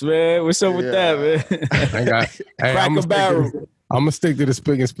Jacks, man. What's up with that, man? Cracker Barrel. I'm gonna stick to the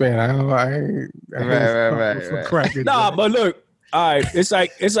spick and span. Right. Nah, but look, all right. It's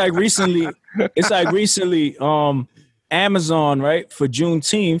like recently. Amazon, right, for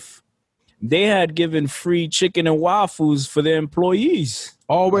Juneteenth, they had given free chicken and waffles for their employees.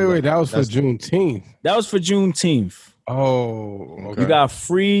 Oh wait, that was for Juneteenth. That was for Juneteenth. Oh, okay. You got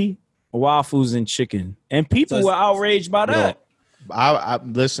free waffles and chicken, and people were outraged by that. I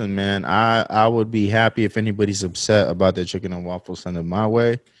listen, man. I would be happy if anybody's upset about their chicken and waffles send it my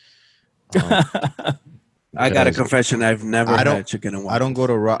way. I got a confession. I've never had chicken and waffles. I don't go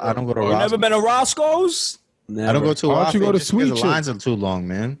to Roscoe's. You never been to Roscoe's? Never. I don't go to. Why don't you go to Sweet Chick? The lines are too long,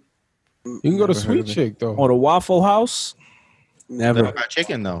 man. You can go to Sweet Chick though, or the Waffle House. Never. They don't got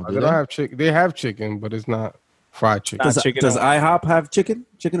chicken though. They don't have chicken. They have chicken, but it's not fried chicken. Does IHOP have chicken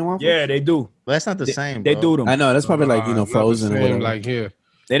and waffles? Yeah, they do. But that's not the same. They do them. I know that's probably like frozen. Same, like here.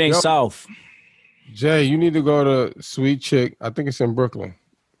 It ain't South. Jay, you need to go to Sweet Chick. I think it's in Brooklyn.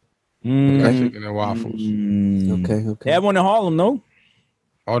 Chicken and waffles. Okay. They have one in Harlem, no?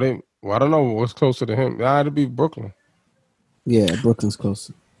 Oh, I don't know what's closer to him. It'd be Brooklyn. Yeah, Brooklyn's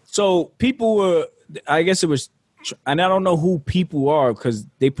closer. So people were, I guess it was, and I don't know who people are because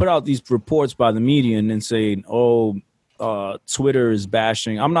they put out these reports by the media and then saying, Twitter is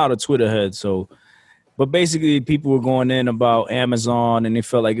bashing. I'm not a Twitter head, but basically people were going in about Amazon and they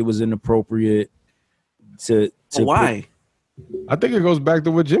felt like it was inappropriate to why? I think it goes back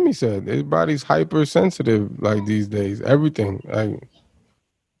to what Jimmy said. Everybody's hypersensitive like these days. Everything like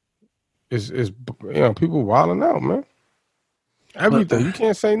is people wilding out, man. Everything. You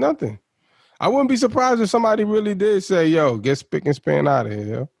can't say nothing. I wouldn't be surprised if somebody really did say, "Yo, get spick and span out of here."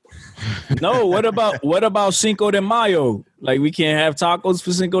 Yo. No, what about Cinco de Mayo? Like we can't have tacos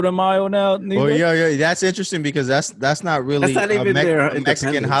for Cinco de Mayo now. Well, yeah, that's interesting because that's not really a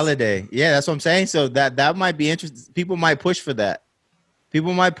Mexican holiday. Yeah, that's what I'm saying. So that might be interesting. People might push for that.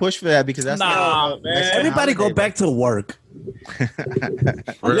 Because that's not man. Everybody holiday, go back to work.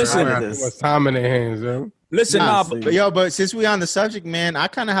 Listen, what's time in their hands, yo. Listen, but since we on the subject, man, I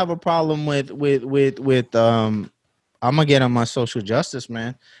kind of have a problem with I'm gonna get on my social justice,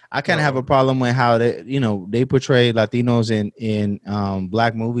 man. I kind of have a problem with how they portray Latinos in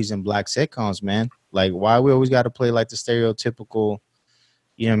black movies and black sitcoms, man. Like, why we always got to play like the stereotypical,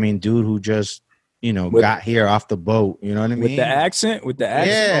 dude who just got here off the boat. You know what I mean? With the accent.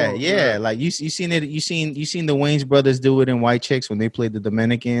 Yeah. Like you seen it. You seen the Wayans brothers do it in White Chicks when they played the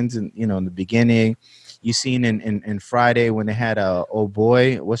Dominicans, and in the beginning. You seen in Friday when they had old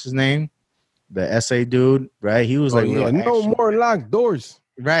boy, what's his name? The SA dude, right? He was no more locked doors.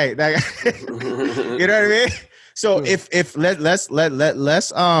 Right. Like, you know what I mean? So if let's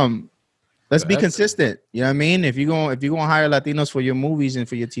Let's be consistent. You know what I mean? If you're going to hire Latinos for your movies and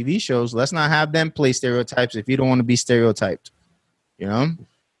for your TV shows, let's not have them play stereotypes if you don't want to be stereotyped. You know?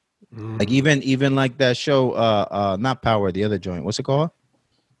 Like even like that show, not Power, the other joint. What's it called?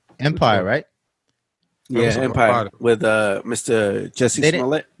 Empire, right? Yeah, Empire with Mr. Jesse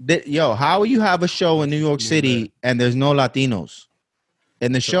Smollett. How you have a show in New York City and there's no Latinos?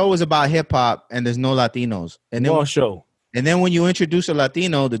 And the show is about hip hop and there's no Latinos. And then And then when you introduce a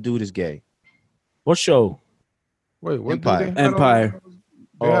Latino, the dude is gay. What show? Wait, what? Empire.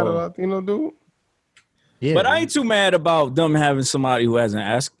 They had a Latino dude? Yeah. But I ain't too mad about them having somebody who has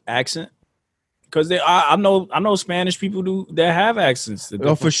an accent. Because I know Spanish people that have accents.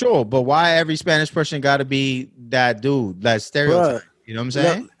 Oh, for sure. But why every Spanish person got to be that dude, that stereotype? Bruh, you know what I'm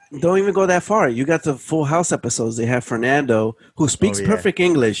saying? Don't even go that far. You got the Full House episodes. They have Fernando, who speaks perfect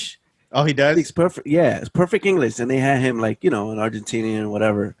English. Oh, he does? Speaks perfect. Yeah, it's perfect English. And they had him like, an Argentinian or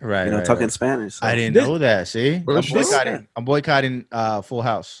whatever. Right. Talking Spanish. So. I didn't know that. See? I'm boycotting Full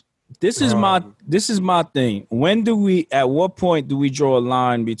House. This is my thing. At what point do we draw a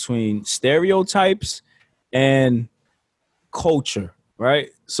line between stereotypes and culture?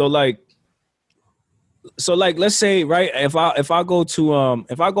 Right. So like let's say, right, if I go to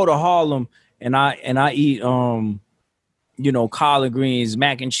Harlem and I eat collard greens,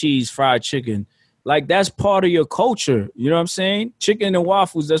 mac and cheese, fried chicken, like that's part of your culture. You know what I'm saying? Chicken and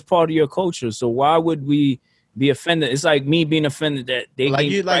waffles, that's part of your culture. So why would we be offended? It's like me being offended that they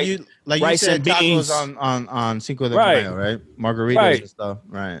you said tacos on Cinco de Mayo, right? Margaritas and stuff,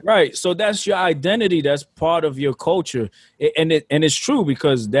 right. So that's your identity. That's part of your culture, and it's true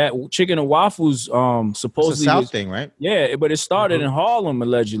because that chicken and waffles supposedly it's a South thing, right? Yeah, but it started in Harlem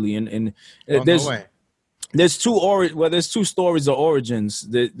allegedly, and there's two stories of origins.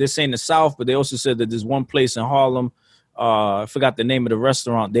 They're saying the South, but they also said that there's one place in Harlem. I forgot the name of the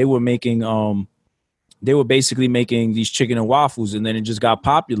restaurant. They were basically making these chicken and waffles, and then it just got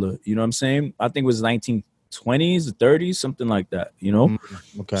popular. You know what I'm saying? I think it was 1920s or 30s, something like that.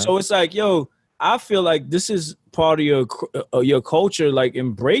 Okay. So it's like, I feel like this is part of your culture. Like,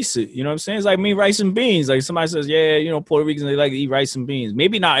 embrace it. You know what I'm saying? It's like me, rice and beans. Like somebody says, Puerto Ricans, they like to eat rice and beans.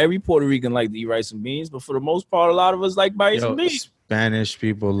 Maybe not every Puerto Rican like to eat rice and beans, but for the most part, a lot of us like rice and beans. Spanish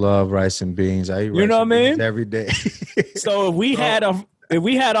people love rice and beans. I eat rice what I mean? Every day. So if we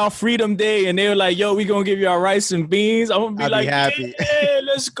had our Freedom Day and they were like, we gonna give you our rice and beans, I'm gonna be happy. Yeah,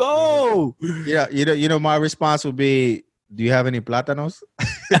 let's go. Yeah, my response would be, do you have any plátanos?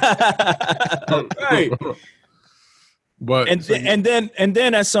 Right. But and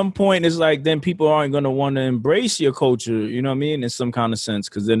then at some point it's like, then people aren't gonna want to embrace your culture, you know what I mean, in some kind of sense,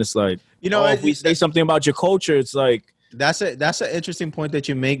 because then it's like, if we say something about your culture, it's like, that's an interesting point that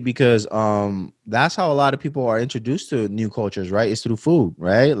you make, because that's how a lot of people are introduced to new cultures, right? It's through food,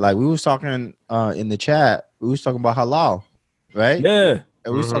 right? Like we was talking in the chat, we was talking about halal, right? Yeah.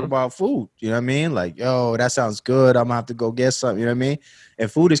 And we was talking about food, you know what I mean? Like, that sounds good. I'm gonna have to go get something, you know what I mean?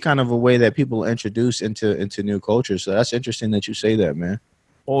 And food is kind of a way that people introduce into new cultures. So that's interesting that you say that, man.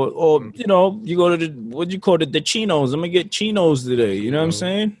 Or you go to the chinos. I'm gonna get chinos today. You know what I'm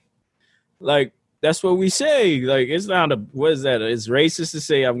saying? Like, that's what we say. Like, it's not what is that? It's racist to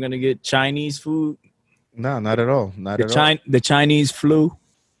say I'm gonna get Chinese food. No, not at all. The Chinese flu.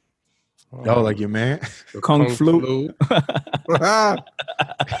 Oh, like your man? Kung flu. Yeah,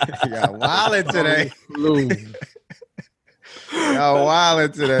 wildin' today. Y'all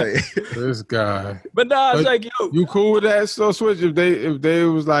wildin' today. This guy. But no, it's like, you cool with that? So Switch, if they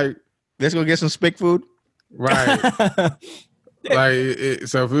was like, let's go get some spick food, right?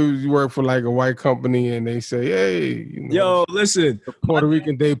 So if you work for like a white company and they say, hey, listen, the Puerto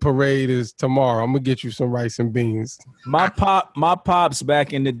Rican Day Parade is tomorrow, I'm gonna get you some rice and beans. My pops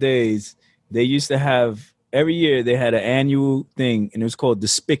back in the days, they used to have, every year they had an annual thing, and it was called the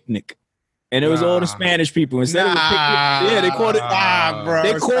Spicnic. And it was all the Spanish people. Instead of the picnic, they called it. Bro,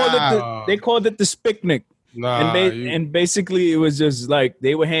 they called it the Spicnic. And basically it was just like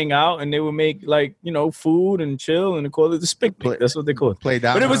they would hang out and they would make food and chill, and they called it the Spicnic. That's what they called it. Play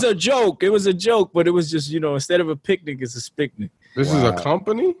down. But it was a joke. It was a joke, but it was just, instead of a picnic, it's a Spicnic. This is a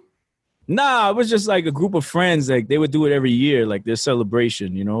company? Nah, it was just like a group of friends. Like they would do it every year, like their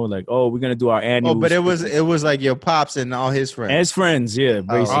celebration, like, we're gonna do our annual. Oh, but it was like your pops and all his friends. And his friends, yeah,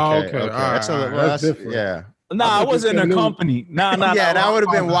 basically. Okay. That's different. Yeah. Nah, I wasn't in a company. Nah. Yeah, that would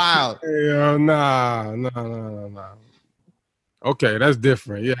have been wild. Yeah, nah. Okay, that's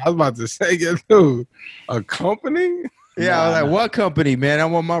different. Yeah, I was about to say, dude, a company? Yeah, I was like, what company, man? I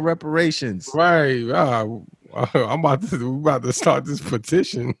want my reparations. Right. I'm about to start this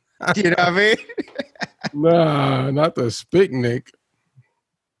petition. You know what I mean? Nah, not the Spicnic.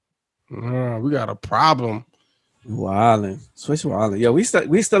 We got a problem. Wildin'. Switch wildin'. Yo, we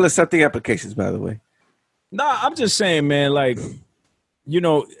still accepting applications, by the way. Nah, I'm just saying, man. Like, you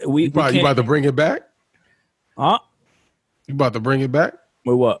know, we You about to bring it back? Huh? You about to bring it back?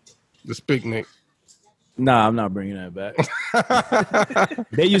 With what? The picnic. Nah, I'm not bringing that back.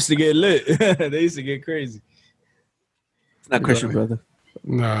 They used to get lit. They used to get crazy. It's not Christian, brother.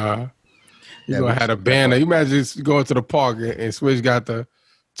 Nah. You gonna have a banner. You imagine just going to the park and Switch got the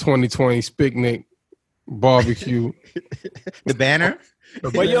 2020 picnic barbecue. The banner?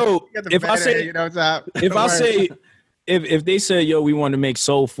 But yo, if I say, you know what's up. if they say, yo, we want to make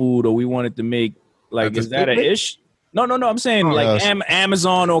soul food or we wanted to make, like, That's is that an picnic? ish? No. I'm saying like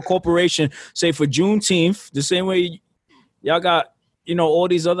Amazon or corporation say for Juneteenth, the same way y'all got, you know, all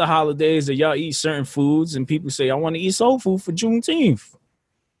these other holidays that y'all eat certain foods and people say, I want to eat soul food for Juneteenth.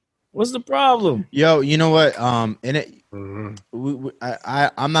 What's the problem? Yo, you know what? And it, Mm-hmm.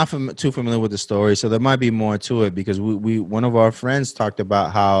 I'm not too familiar with the story, so there might be more to it because we one of our friends talked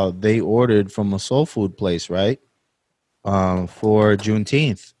about how they ordered from a soul food place, right? For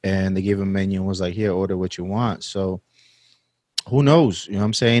Juneteenth, and they gave him a menu and was like, "Here, order what you want." So, who knows? You know what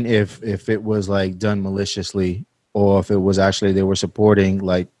I'm saying? If it was like done maliciously, or if it was actually they were supporting,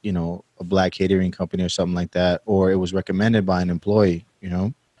 like, you know, a black catering company or something like that, or it was recommended by an employee. You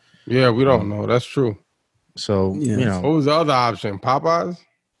know? Yeah, we don't know. That's true. So Yeah. you know, What was the other option? Popeyes?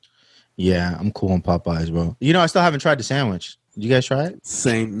 yeah, I'm cool on Popeyes, bro. You know, I still haven't tried the sandwich. Did you guys try it?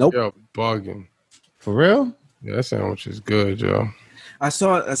 Same. Nope. Yo, bugging. For real? Yeah, that sandwich is good, yo. I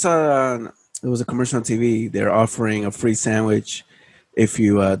saw it was a commercial on TV. They're offering a free sandwich if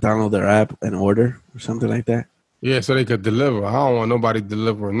you download their app and order or something like that. Yeah, so they could deliver. I don't want nobody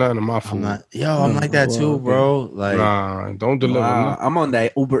delivering none of my food. I'm like that too, bro. Like, Nah, don't deliver. Wow, nothing. I'm on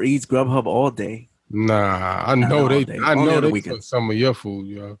that Uber Eats, Grubhub all day. Nah, I know all they. day. I Only know on the they weekend. took some of your food,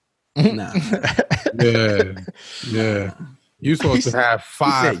 yo. Nah. Yeah. You supposed to have he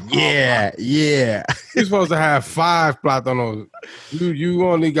 5. said, yeah. You supposed to have 5 plátanos. You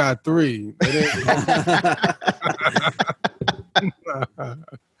only got 3.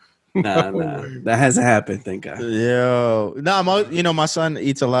 Nah. That hasn't happened, thank God. Yo, no, you know, my son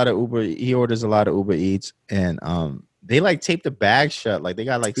eats a lot of Uber. He orders a lot of Uber Eats, and they like tape the bag shut. Like they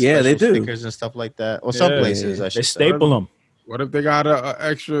got like Yeah, they special do. stickers and stuff like that. Or some Yeah, places, yeah. I They should say. staple them. What if they got a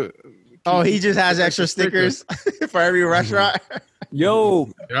extra? Oh, he just has extra stickers for every restaurant. Yo,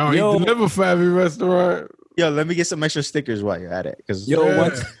 Yo, he Yo. deliver for every restaurant. Yo, let me get some extra stickers while you're at it. Because yo,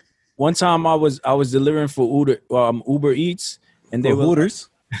 one time I was delivering for Uber Eats, and they For were Hooters.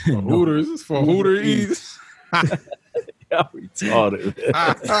 For Hooters, for Hooter Eats. Yeah, retarded.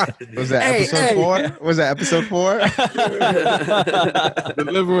 was that episode 4? Was that episode 4?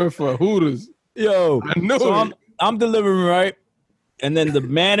 Delivering for Hooters. Yo, I know so it. I'm delivering, right? And then the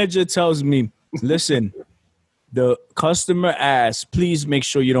manager tells me, listen, the customer asks, please make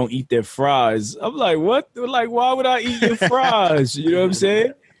sure you don't eat their fries. I'm like, what? They're like, why would I eat your fries? You know what I'm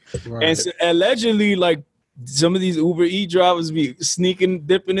saying? Right. And so, allegedly, like, some of these Uber Eats drivers be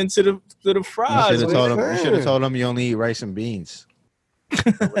dipping into the You fries. should have told him you only eat rice and beans.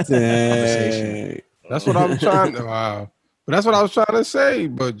 Dang. That's what I'm trying to. Wow. But that's what I was trying to say.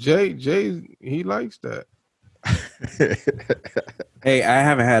 But Jay, he likes that. Hey, I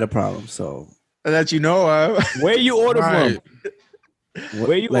haven't had a problem, so That you know of. Where you order Right. from?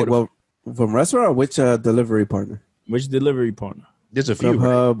 Where you like order? from restaurant or which delivery partner? Which delivery partner? There's a few. Right?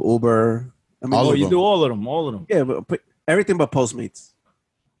 Grubhub, Uber. I mean, All Oh, of you them. do all of them. All of them. yeah, but everything but Postmates.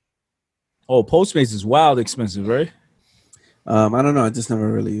 Oh, Postmates is wild expensive, right? I don't know. I just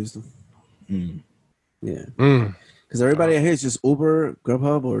never really used them. Mm. Yeah, Mm. because everybody here is just Uber,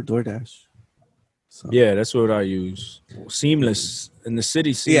 Grubhub, or DoorDash. So Yeah, that's what I use. Seamless in the city.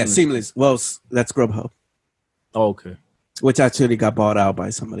 yeah, Seamless. Seamless. Well, that's Grubhub, Oh, okay. which actually got bought out by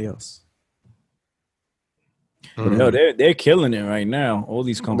somebody else. Mm. No, they're killing it right now. All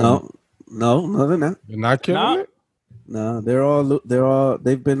these companies. No, they're not. You're not killing Nah. it? No,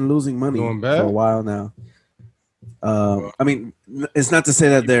 they've been losing money Doing for bad? a while now. I mean, it's not to say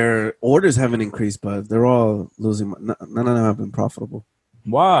that their orders haven't increased, but they're all losing. None of them have been profitable.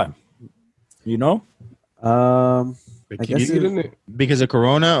 Why? You know? They I keep guess eating it. Because of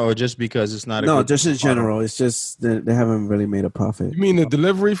Corona or just because it's not a No, good just in product? general. It's just they haven't really made a profit. You mean the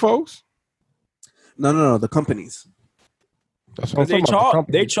delivery folks? No, the companies. That's what I'm They talking about.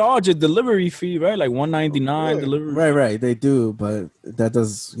 the charge company. a delivery fee, right? Like $1.99 delivery. Right. They do, but that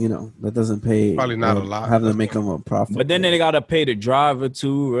doesn't pay. Probably not or a lot. Have them make them a profit. But then they gotta pay the driver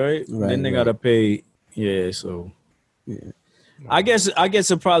too, right? Right, Then they right. gotta pay. Yeah, so Yeah. I guess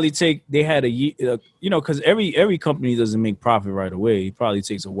it'll probably take. They had a year, because every company doesn't make profit right away. It probably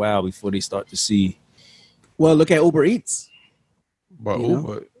takes a while before they start to see. Well, look at Uber Eats. But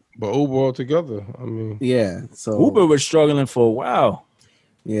Uber altogether. I mean, yeah. So Uber was struggling for a while.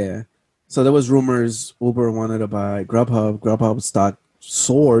 Yeah. So there was rumors Uber wanted to buy Grubhub. Grubhub stock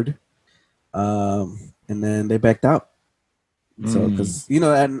soared, and then they backed out. So because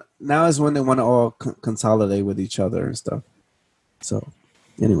and now is when they want to all consolidate with each other and stuff. So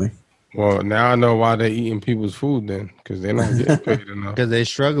anyway. Well, now I know why they're eating people's food then, because they're not getting paid enough. Because they're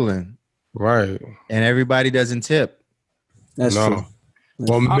struggling, Right? and everybody doesn't tip. That's true.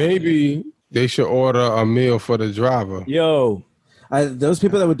 Well, maybe they should order a meal for the driver. Yo, those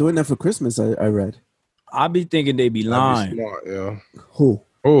people that were doing that for Christmas, I read. I be thinking they be lying. Smart, yeah. Who?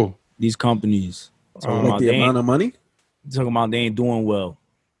 Oh, These companies talking Like about the amount of money? they ain't doing well.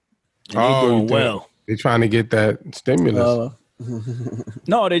 And they doing well. They're trying to get that stimulus.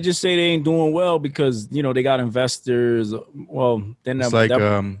 No, they just say they ain't doing well because they got investors. Well, then It's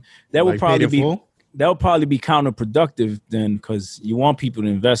that would like probably paid in full? that would probably be counterproductive then, because you want people to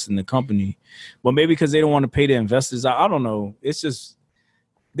invest in the company, but maybe because they don't want to pay the investors. I don't know. It's just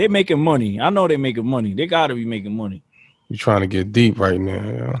they're making money. I know they're making money. They got to be making money. You're trying to get deep right now.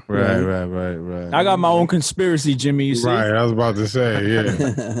 Yeah. Right. I got my own conspiracy, Jimmy. You see? Right, I was about to say,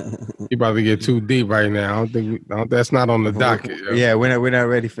 yeah. You about to get too deep right now. I don't think that's not on the docket. Yeah, we're not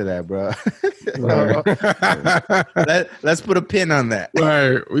ready for that, bro. Let's put a pin on that.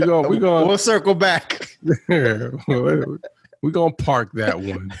 Right, We'll circle back. We're gonna park that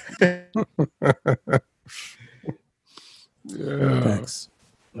one. Yeah, Thanks.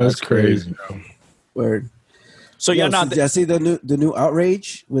 that's crazy. Word. So you're not. Did you see the new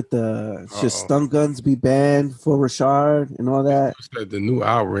outrage with the should stun guns be banned for Rashard and all that? The new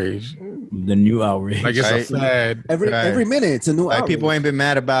outrage. The new outrage. Like it's Right. a fad. Every minute it's a new Like outrage. people ain't been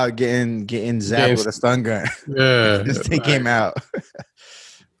mad about getting zapped with a stun gun. Yeah, This thing came out.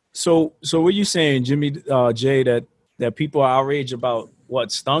 So what you saying, Jimmy Jay, that people are outraged about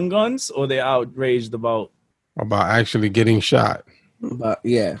what, stun guns, or they're outraged about actually getting shot. But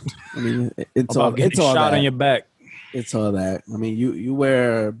yeah, I mean it's about all getting it's all shot that. on your back? It's all that. I mean, you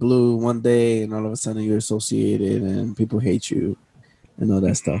wear blue one day, and all of a sudden you're associated, and people hate you, and all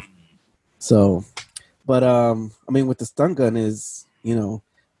that stuff. So, but I mean, with the stun gun is,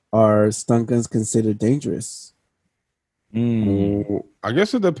 are stun guns considered dangerous? I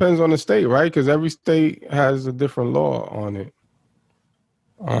guess it depends on the state, right? Because every state has a different law on it.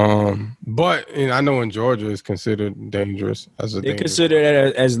 But I know in Georgia it's considered dangerous as a. They consider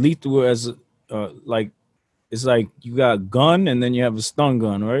that as lethal as like. It's like you got a gun and then you have a stun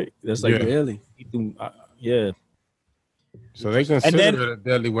gun, right? That's like Really? Yeah. So they consider it a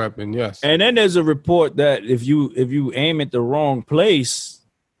deadly weapon, yes. And then there's a report that if you aim at the wrong place,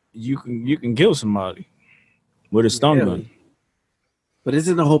 you can kill somebody with a stun gun. But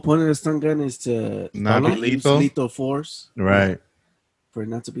isn't the whole point of the stun gun is to Not be use lethal? lethal force, Right. for it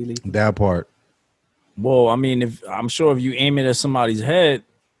not to be lethal? That part. Well, I mean, I'm sure if you aim it at somebody's head.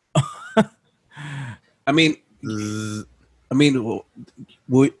 I mean, is the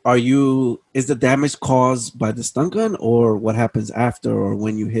damage caused by the stun gun, or what happens after, or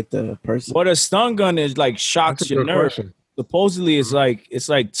when you hit the person? Well, a stun gun is like shocks That's a your good nerve. question. Supposedly, it's like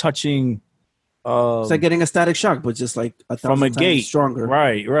touching. It's like getting a static shock, but just like from a 1,000 times gate, stronger.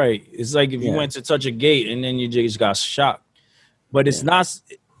 Right. It's like if you went to touch a gate and then you just got shocked. But it's not.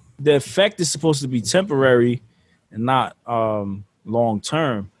 The effect is supposed to be temporary and not long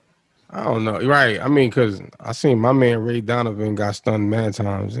term. I don't know. Right. I mean, because I seen my man Ray Donovan got stunned mad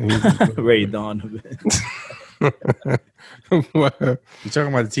times. And he Ray Donovan. What? You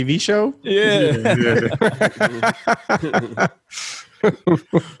talking about the TV show? Yeah.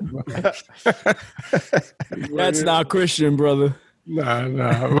 That's not Christian, brother. Nah.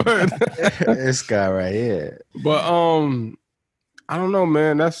 This guy right here. But I don't know,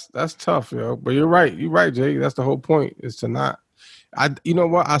 man. That's tough, yo. But you're right. You're right, Jay. That's the whole point, is to not. You know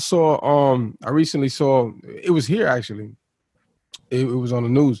what? I saw. I recently saw. It was here actually. It was on the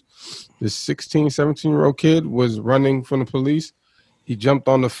news. This 16, 17-year-old kid was running from the police. He jumped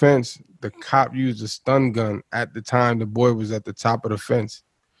on the fence. The cop used a stun gun. At the time, the boy was at the top of the fence.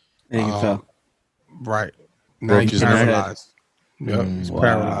 And he fell. Right. Now Broke he's his neck. paralyzed. Yep, he's Wow.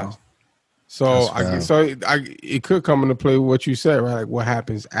 paralyzed. So it could come into play with what you said, right? Like what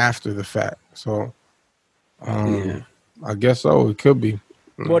happens after the fact. So I guess so. It could be.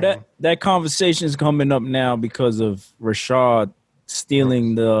 Well, that conversation is coming up now because of Rashad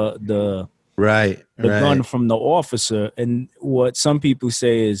stealing the gun from the officer. And what some people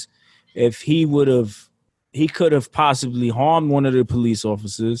say is, if he would have he could have possibly harmed one of the police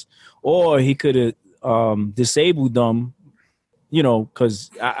officers, or he could have disabled them. You know,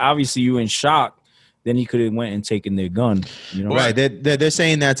 because obviously you in shock. Then he could have went and taken their gun. You know, right? They're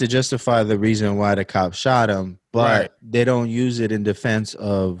saying that to justify the reason why the cop shot him, but they don't use it in defense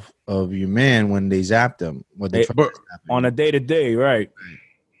of your man when they zapped him. On a day-to-day, right?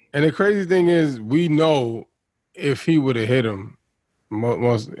 And the crazy thing is, we know if he would have hit him,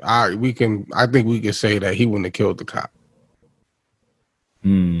 I think we can say that he wouldn't have killed the cop.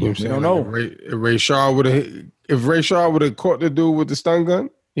 You know what I'm saying? I don't know. If Ray Shaw would have caught the dude with the stun gun,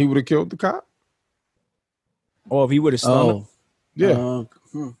 he would have killed the cop. Or if he would have stunned him. Yeah.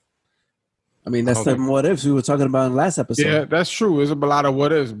 I mean, that's the what ifs we were talking about in the last episode. Yeah, that's true. There's a lot of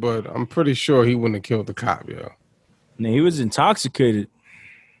what ifs, but I'm pretty sure he wouldn't have killed the cop, yeah. And he was intoxicated.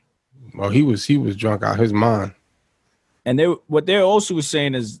 Well, he was drunk out his mind. And what they're also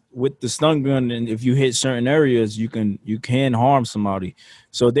saying is with the stun gun, and if you hit certain areas, you can harm somebody.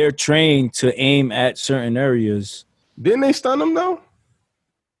 So they're trained to aim at certain areas. Didn't they stun him though?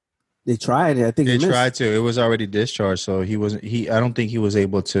 They tried. I think they tried to. It was already discharged, so he wasn't. I don't think he was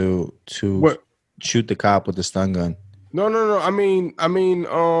able to shoot the cop with the stun gun. No. I mean,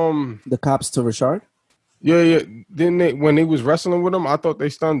 the cops to Richard. Yeah. Didn't they when he was wrestling with him? I thought they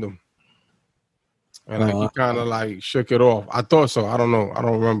stunned him. And he kind of like shook it off. I thought so. I don't know. I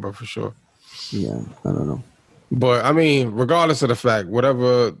don't remember for sure. Yeah, I don't know. But I mean, regardless of the fact,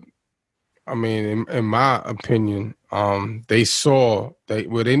 whatever. I mean, in my opinion, they knew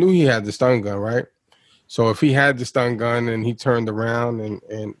he had the stun gun, right? So if he had the stun gun and he turned around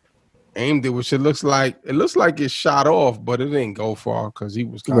and aimed it, which it looks like it shot off, but it didn't go far because he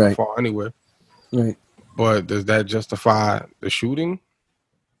was kind of far anyway. Right. But does that justify the shooting?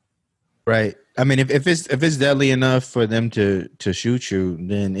 Right. I mean, if it's deadly enough for them to shoot you,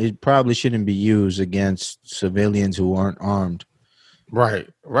 then it probably shouldn't be used against civilians who aren't armed. Right.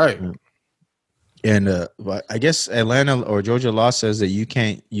 And I guess Atlanta or Georgia law says that you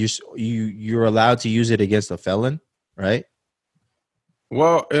can't you're allowed to use it against a felon, right?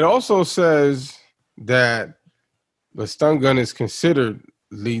 Well, it also says that the stun gun is considered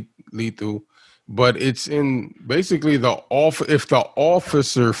lethal, but it's in basically if the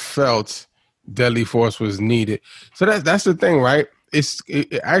officer felt deadly force was needed. So that's the thing, right?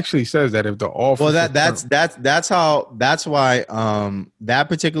 It actually says that if the officer. Well, that's why that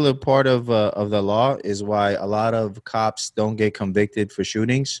particular part of the law is why a lot of cops don't get convicted for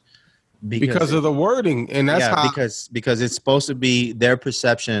shootings because of the wording, and that's because it's supposed to be their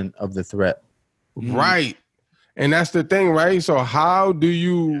perception of the threat, right? And that's the thing, right? So how do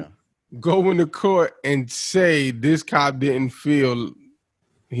you go into court and say this cop didn't feel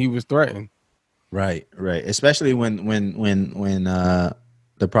he was threatened? Right. Especially when the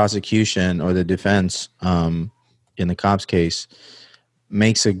prosecution or the defense in the cop's case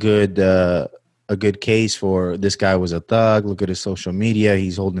makes a good case for this guy was a thug. Look at his social media.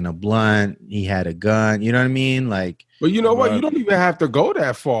 He's holding a blunt. He had a gun. You know what I mean? Like, but you know what? You don't even have to go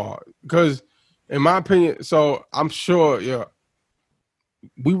that far because, in my opinion, so I'm sure,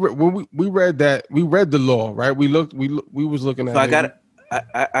 we read the law, right? We was looking at. So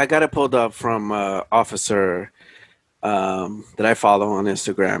I got it pulled up from officer that I follow on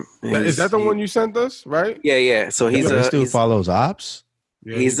Instagram. Is that the one you sent us, right? Yeah. So this dude follows ops.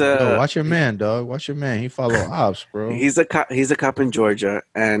 Yeah, watch your man, dog. Watch your man. He follow ops, bro. He's a cop in Georgia,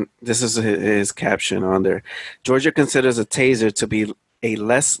 and this is his caption on there. Georgia considers a taser to be a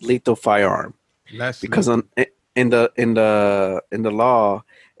less lethal firearm because in the law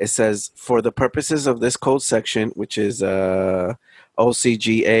it says for the purposes of this code section, which is OCGA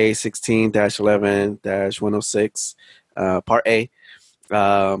 16-11-106, Part A.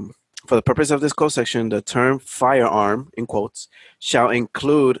 For the purpose of this code section, the term firearm, in quotes, shall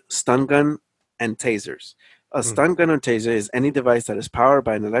include stun gun and tasers. A stun gun or taser is any device that is powered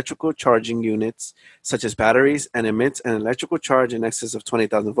by an electrical charging units, such as batteries, and emits an electrical charge in excess of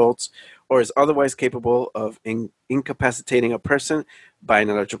 20,000 volts, or is otherwise capable of incapacitating a person by an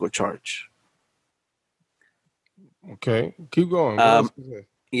electrical charge. Okay, keep going.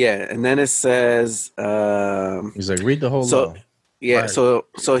 Yeah, and then it says he's like, read the whole law. Yeah, right. So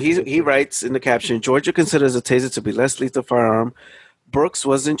he writes in the caption, Georgia considers a taser to be less lethal firearm. Brooks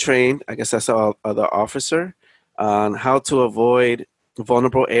wasn't trained, I guess that's the other officer, on how to avoid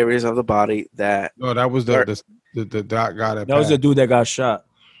vulnerable areas of the body that. No, that was the guy that was the dude that got shot.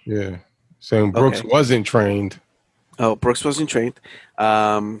 Yeah, saying Brooks wasn't trained. Oh, Brooks wasn't trained.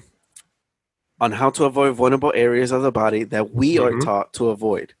 On how to avoid vulnerable areas of the body that we are taught to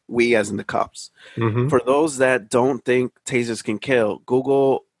avoid. We as in the cops. Mm-hmm. For those that don't think tasers can kill,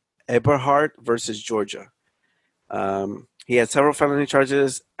 Google Eberhard versus Georgia. He had several felony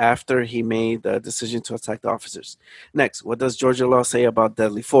charges after he made the decision to attack the officers. Next, what does Georgia law say about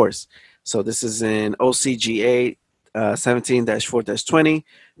deadly force? So this is in OCGA 17-4-20.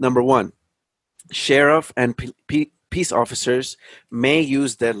 Number 1, sheriff and peace officers may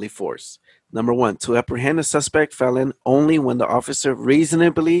use deadly force. Number 1, to apprehend a suspect felon only when the officer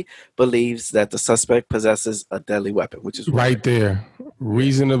reasonably believes that the suspect possesses a deadly weapon, which is right there.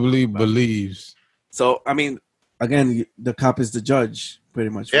 Reasonably believes. So, I mean, again, the cop is the judge, pretty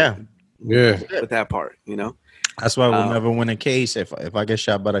much. Yeah. Yeah. With that part, you know? That's why we'll never win a case if I get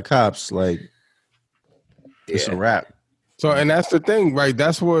shot by the cops. Like, it's a wrap. So, and that's the thing, right?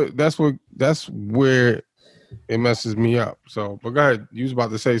 That's where it messes me up. So, but go ahead. You was about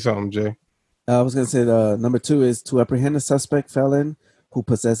to say something, Jay. I was going to say number 2 is to apprehend a suspect felon who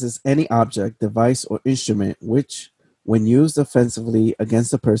possesses any object, device, or instrument which, when used offensively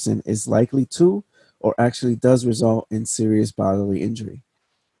against a person, is likely to or actually does result in serious bodily injury.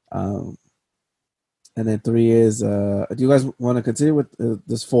 And then 3 is, do you guys want to continue with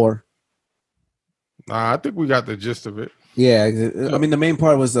this 4? I think we got the gist of it. Yeah, I mean, the main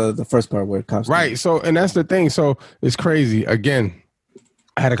part was the first part where cops. Right. So, and that's the thing. So it's crazy. Again,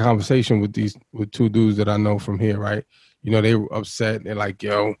 I had a conversation with 2 dudes that I know from here, right? You know, they were upset. They're like,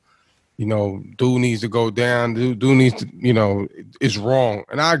 yo, you know, dude needs to go down. Dude needs to, you know, it's wrong.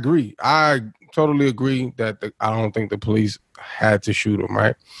 And I agree. I totally agree that I don't think the police had to shoot him,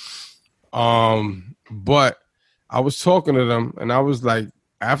 right? But I was talking to them and I was like,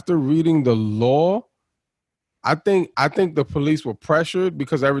 after reading the law, I think the police were pressured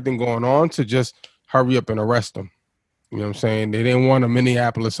because of everything going on to just hurry up and arrest them. You know what I'm saying? They didn't want a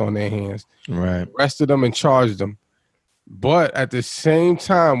Minneapolis on their hands. Right. Arrested them and charged them. But at the same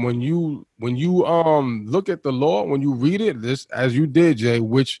time, when you look at the law, when you read it, this as you did, Jay,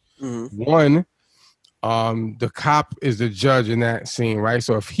 which one, the cop is the judge in that scene, right?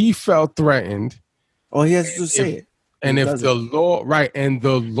 So if he felt threatened, all he has to say it. And if the law, right, and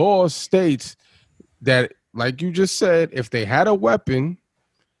the law states that, like you just said, if they had a weapon,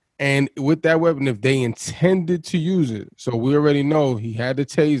 and with that weapon, if they intended to use it, so we already know he had the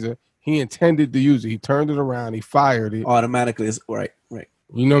taser, he intended to use it, he turned it around, he fired it. Automatically, is right.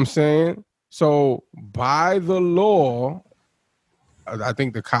 You know what I'm saying? So by the law, I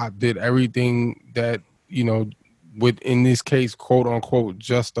think the cop did everything that, you know, with, in this case, quote unquote,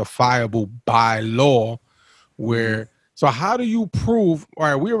 justifiable by law, where, so how do you prove, all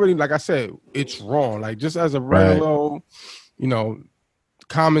right, we already, like I said, it's wrong. Like just as a regular, you know,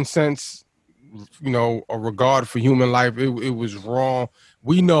 common sense, you know, a regard for human life, it was wrong.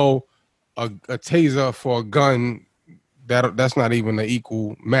 We know a taser for a gun, that's not even an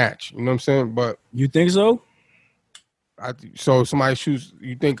equal match. You know what I'm saying? But you think so? So somebody shoots,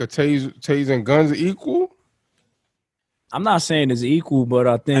 you think a taser and guns are equal? I'm not saying it's equal, but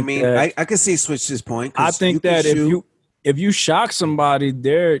I think, I mean, I can see Switch's point. I think that if you shock somebody,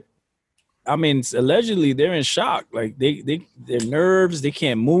 allegedly they're in shock. Like their nerves, they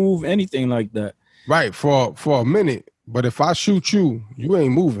can't move, anything like that. Right, for a minute. But if I shoot you, you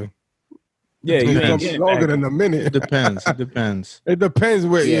ain't moving. Yeah, you ain't longer than a minute. It depends. It depends. It depends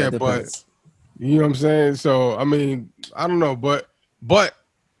where, but you know what I'm saying? So I mean, I don't know, but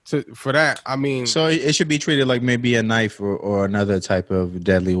for that, I mean, so it should be treated like maybe a knife or another type of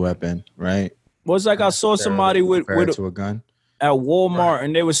deadly weapon, right? Well, it's like I saw somebody with a gun at Walmart,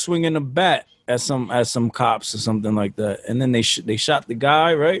 and they were swinging a bat at some cops or something like that, and then they shot the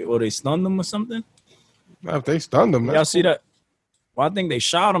guy, right? Or they stunned him or something. If they stunned him, y'all see that? Well, I think they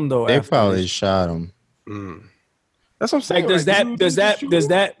shot him though. They probably shot him. That's what I'm saying. Like,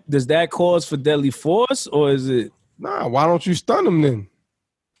 does that cause for deadly force, or is it? Nah. Why don't you stun him then?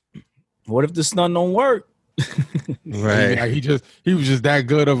 What if the stun don't work? Right. Like he was just that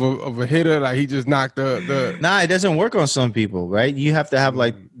good of a hitter. Like he just knocked the. Nah, it doesn't work on some people, right? You have to have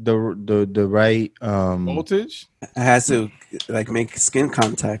like the right voltage. It has to like make skin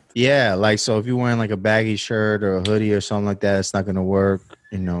contact. Yeah, like so if you're wearing like a baggy shirt or a hoodie or something like that, it's not gonna work.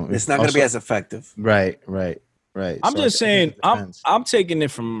 You know, it's not gonna be as effective. Right. I'm just saying, I'm taking it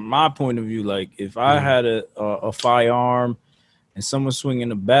from my point of view. Like if I had a firearm and someone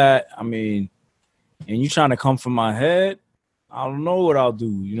swinging a bat, I mean, and you trying to come for my head, I don't know what I'll do.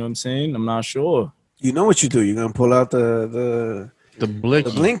 You know what I'm saying? I'm not sure. You know what you do? You're gonna pull out the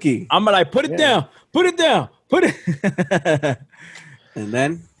blinky. I'm gonna like put it down, put it. And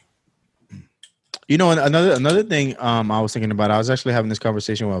then, you know, another thing I was thinking about. I was actually having this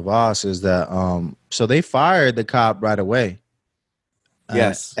conversation with Voss. Is that so they fired the cop right away?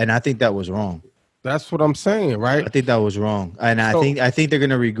 Yes, and I think that was wrong. That's what I'm saying, right? I think that was wrong, and I think they're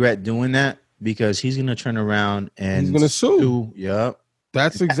gonna regret doing that because he's gonna turn around and He's gonna sue. Yep.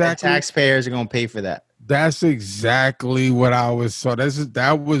 That's exactly. Taxpayers are gonna pay for that. That's exactly what I was. So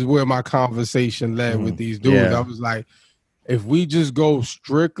that was where my conversation led with these dudes. Yeah. I was like, if we just go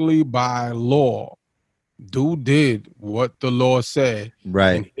strictly by law, dude did what the law said.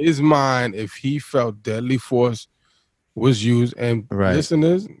 Right. In his mind, if he felt deadly force was used, and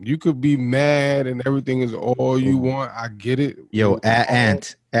listeners, you could be mad and everything is all you want. I get it. Yo,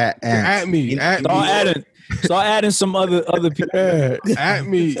 at me. Start adding some other people. Yeah, at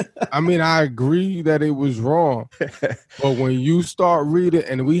me. I mean, I agree that it was wrong, but when you start reading,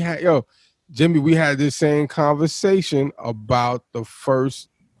 and Jimmy, we had this same conversation about the first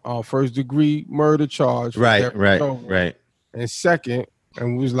degree murder charge. Right. And second,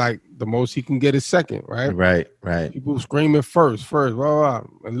 and we was like, the most he can get is second, right? Right. People screaming first, blah, blah.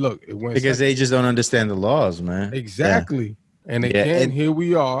 And look, it went because second. they just don't understand the laws, man. Exactly. Yeah. And again, here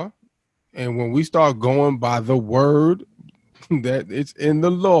we are. And when we start going by the word that it's in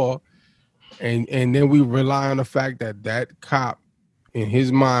the law, and then we rely on the fact that cop in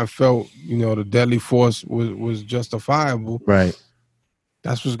his mind felt, the deadly force was justifiable. Right.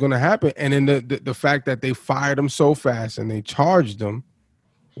 That's what's going to happen. And then the fact that they fired him so fast and they charged him,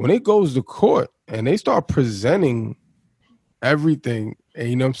 when it goes to court and they start presenting everything, and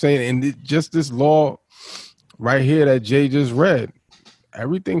you know what I'm saying? And just this law right here that Jay just read,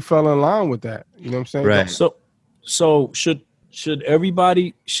 everything fell in line with that. You know what I'm saying? Right. So should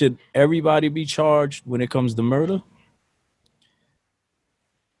everybody be charged when it comes to murder?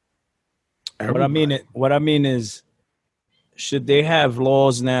 Everybody. What I mean is, should they have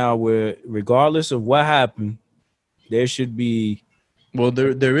laws now where, regardless of what happened, there should be? Well,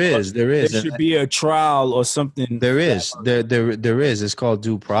 there is. There should be a trial or something. There is. It's called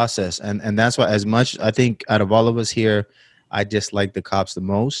due process, and that's why, as much I think out of all of us here, I dislike the cops the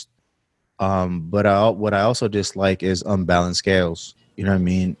most. But what I also dislike is unbalanced scales. You know what I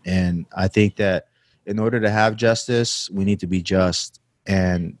mean? And I think that in order to have justice, we need to be just.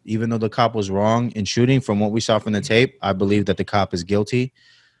 And even though the cop was wrong in shooting, from what we saw from the tape, I believe that the cop is guilty.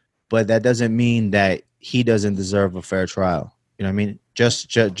 But that doesn't mean that he doesn't deserve a fair trial. You know what I mean?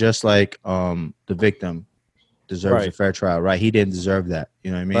 Just like the victim deserves a fair trial, right? He didn't deserve that.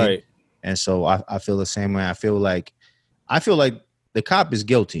 You know what I mean? Right. And so I feel the same way. I feel like the cop is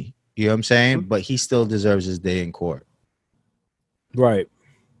guilty. You know what I'm saying? Mm-hmm. But he still deserves his day in court. Right.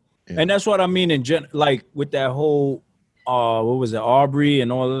 Yeah. And that's what I mean like with that whole what was it, Aubrey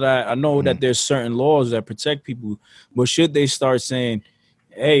and all of that. I know that there's certain laws that protect people, but should they start saying,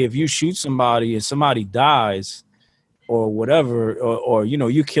 hey, if you shoot somebody and somebody dies or whatever, or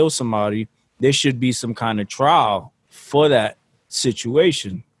you kill somebody, there should be some kind of trial for that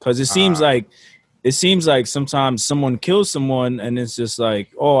situation. Because it seems like sometimes someone kills someone and it's just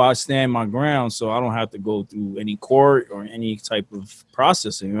like, oh, I stand my ground, so I don't have to go through any court or any type of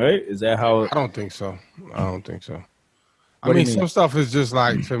processing, right? Is that how? I don't think so. I mean, some stuff is just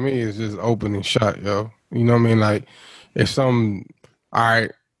like, to me, it's just open and shut, yo. You know what I mean? Like, if all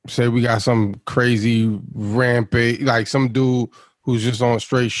right, say we got some crazy rampage, like some dude who's just on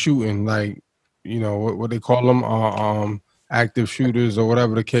straight shooting, like, what they call them, active shooters or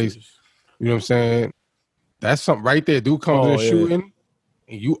whatever the case. You know what I'm saying? That's something right there. Dude comes in shooting,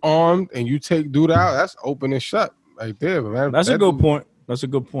 and you armed, and you take dude out. That's open and shut right there, man. That's a good point. That's a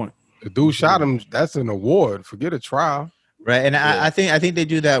good point. The dude shot him. That's an award. Forget a trial. Right, and I think they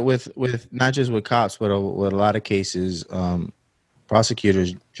do that with not just with cops, but with a lot of cases.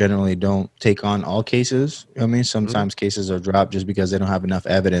 Prosecutors generally don't take on all cases. I mean, sometimes cases are dropped just because they don't have enough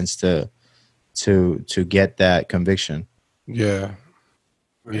evidence to get that conviction. Yeah.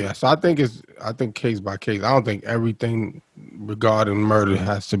 Yeah, so I think case by case. I don't think everything regarding murder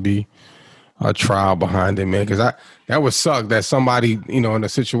has to be a trial behind it, man. Because that would suck that somebody, in a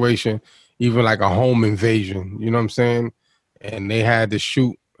situation, even like a home invasion, you know what I'm saying, and they had to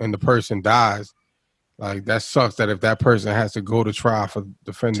shoot and the person dies. Like, that sucks that if that person has to go to trial for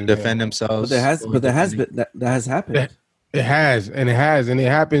defend themselves. But that has happened. It has, and it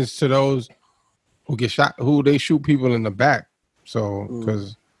happens to those who get shot, who they shoot people in the back. So,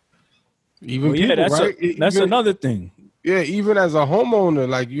 because even that's another thing. Yeah, even as a homeowner,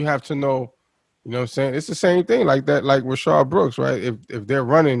 like, you have to know, you know what I'm saying? It's the same thing like that, like Rashard Brooks, right? If they're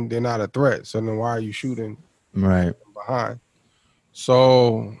running, they're not a threat. So then why are you shooting right behind?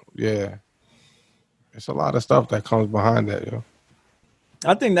 So, yeah. It's a lot of stuff that comes behind that, yo.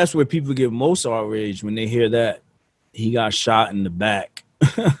 I think that's where people get most outraged when they hear that he got shot in the back.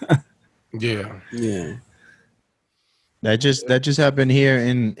 Yeah. That just happened here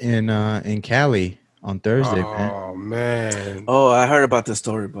in Cali on Thursday, man. Oh, man. Oh, I heard about this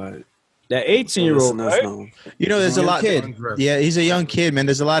story, but That 18-year-old, right? You know, there's a lot. Kid. Yeah, he's a young kid, man.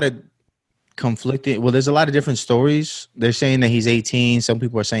 There's a lot of conflicting. Well, there's a lot of different stories. They're saying that he's 18. Some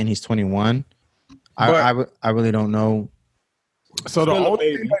people are saying he's 21. I really don't know. So the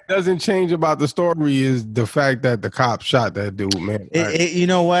only thing that doesn't change about the story is the fact that the cop shot that dude, man. You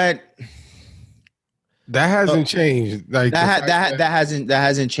know what? That hasn't changed. Like that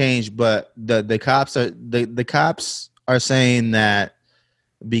hasn't changed. But the cops are saying that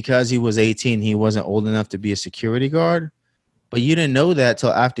because he was 18, he wasn't old enough to be a security guard. But you didn't know that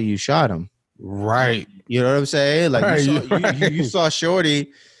till after you shot him, right? You know what I'm saying? Like right, you saw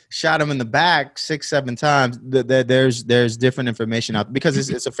Shorty shot him in the back 6-7 times. There's different information out because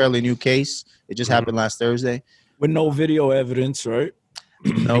it's a fairly new case. It just happened last Thursday with no video evidence, right?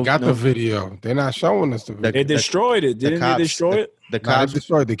 They got the video. They're not showing us the video. They destroyed it. Didn't they destroy it? The cops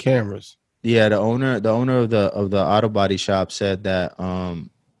destroyed the cameras. Yeah, the owner of the auto body shop said that.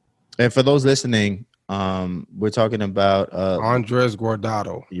 And for those listening, we're talking about Andres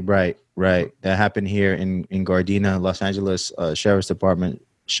Guardado. Right. That happened here in Gardena, Los Angeles. Sheriff's Department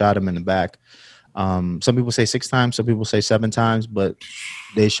shot him in the back. Some people say 6 times, some people say 7 times, but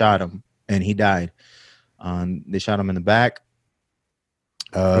they shot him and he died. They shot him in the back.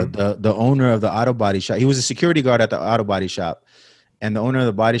 The owner of the auto body shop, he was a security guard at the auto body shop, and the owner of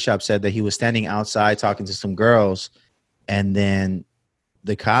the body shop said that he was standing outside talking to some girls, and then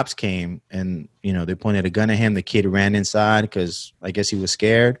the cops came and they pointed a gun at him. The kid ran inside because I guess he was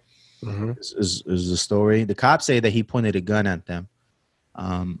scared. Is the story. The cops say that he pointed a gun at them,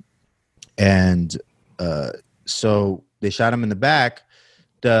 so they shot him in the back.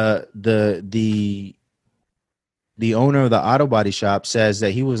 The owner of the auto body shop says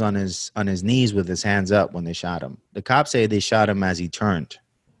that he was on his knees with his hands up when they shot him. The cops say they shot him as he turned.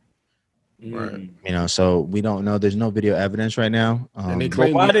 Right. So we don't know. There's no video evidence right now. And they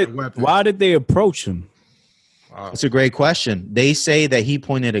claim why did they approach him? It's a great question. They say that he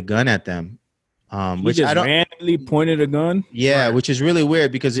pointed a gun at them. Which just randomly pointed a gun. Yeah, right. Which is really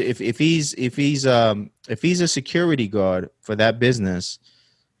weird because if he's a security guard for that business,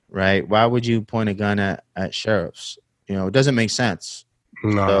 right? Why would you point a gun at sheriffs? It doesn't make sense.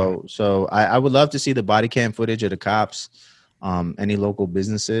 No. So I would love to see the body cam footage of the cops, any local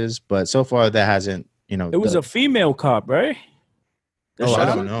businesses, but so far that hasn't. It was a female cop, right? I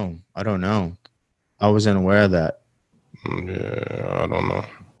don't know. I wasn't aware of that. Yeah, I don't know.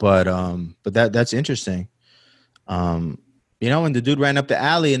 But that's interesting. And the dude ran up the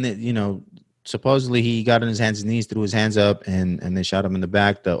alley and supposedly he got on his hands and knees, threw his hands up, and they shot him in the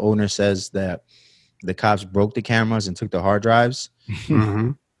back. The owner says that the cops broke the cameras and took the hard drives.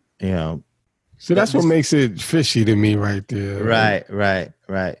 So that's what makes it fishy to me right there.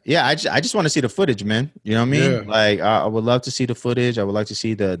 Right. Yeah, I just want to see the footage, man. You know what I mean? Yeah. Like I would love to see the footage. I would like to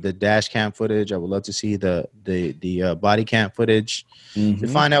see the dash cam footage. I would love to see the body cam footage to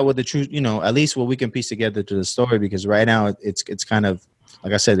find out what the truth, at least what we can piece together to the story, because right now it's kind of,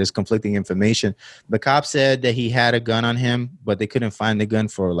 like I said, there's conflicting information. The cop said that he had a gun on him, but they couldn't find the gun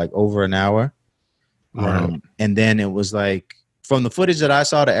for like over an hour. Right. And then it was like, from the footage that I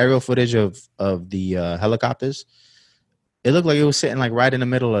saw, the aerial footage of the helicopters, it looked like it was sitting like right in the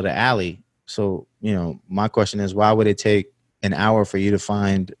middle of the alley. So, my question is, why would it take an hour for you to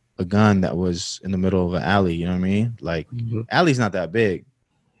find a gun that was in the middle of an alley? You know what I mean? Like, alley's not that big.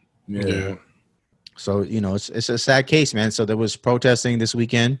 Yeah. So, it's a sad case, man. So there was protesting this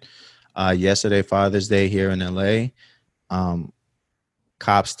weekend. Yesterday, Father's Day here in LA.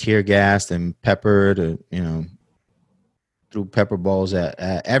 Cops tear gassed and peppered, threw pepper balls at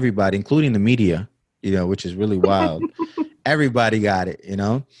everybody, including the media, which is really wild. Everybody got it,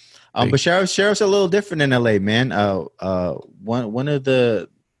 But sheriff's a little different in LA, man. One of the,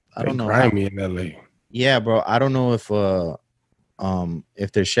 I don't know, grimy in LA. Yeah, bro. I don't know if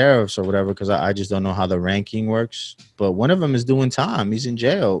they're sheriffs or whatever, because I just don't know how the ranking works. But one of them is doing time. He's in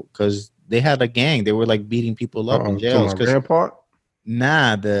jail because they had a gang. They were like beating people up in jail.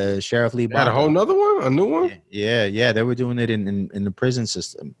 Nah, the Sheriff Lee. Had a whole nother one, a new one. Yeah. They were doing it in the prison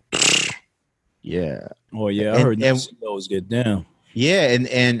system. Yeah. Oh yeah, I heard those get down. Yeah,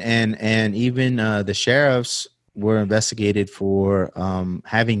 and even the sheriffs were investigated for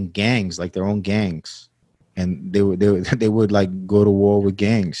having gangs, like their own gangs, and they would like go to war with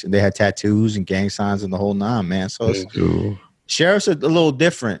gangs, and they had tattoos and gang signs and the whole nine, man. So sheriffs are a little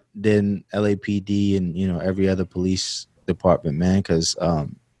different than LAPD and every other police department, man, because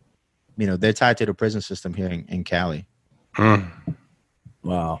they're tied to the prison system here in Cali.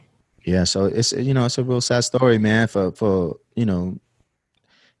 Wow. Yeah, so it's a real sad story, man. For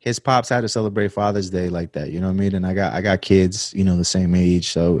his pops had to celebrate Father's Day like that. You know what I mean? And I got kids, you know, the same age,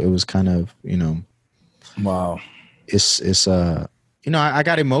 so it was kind of, you know, Wow. it's you know, I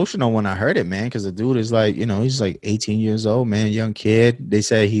got emotional when I heard it, man, because the dude is like, you know, he's like 18 years old, man, young kid. They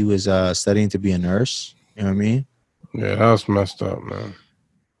said he was studying to be a nurse. You know what I mean? Yeah, that was messed up, man.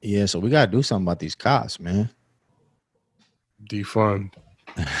 Yeah, so we gotta do something about these cops, man. Defund.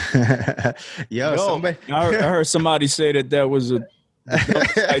 Yo, somebody. I heard somebody say that was the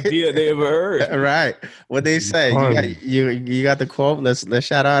dumbest idea they ever heard. Right. What they say. You got the quote. Let's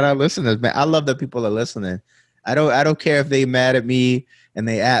shout out our listeners, man. I love that people are listening. I don't care if they mad at me and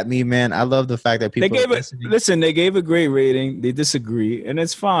they at me, man. I love the fact that people they gave a great rating. They disagree, and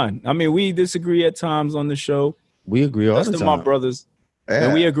it's fine. I mean, we disagree at times on the show. We agree all the time. My brothers. Yeah.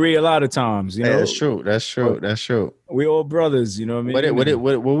 And we agree a lot of times, you know. That's true. That's true. We all brothers, you know what I mean?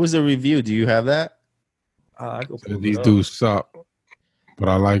 What was the review? Do you have that? These dudes suck, but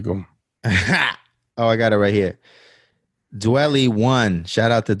I like them. Oh, I got it right here. Dwelly1.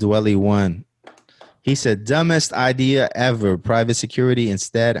 Shout out to Dwelly1. He said, dumbest idea ever. Private security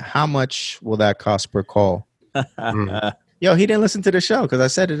instead. How much will that cost per call? Yo, he didn't listen to the show because I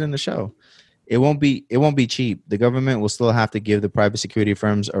said it in the show. It won't be cheap. The government will still have to give the private security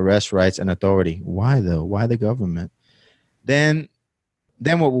firms arrest rights and authority. Why though? Why the government? Then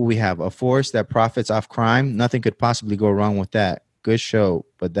what will we have? A force that profits off crime? Nothing could possibly go wrong with that. Good show,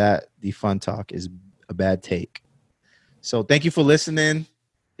 but that defund talk is a bad take. So thank you for listening.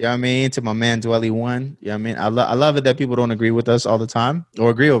 You know what I mean? To my man Dwelly1. You know what I mean? I love it that people don't agree with us all the time or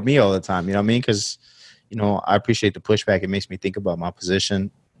agree with me all the time. You know what I mean? Because, you know, I appreciate the pushback. It makes me think about my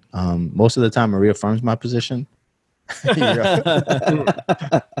position. Most of the time it reaffirms my position. But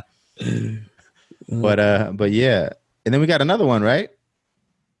yeah. And then we got another one, right?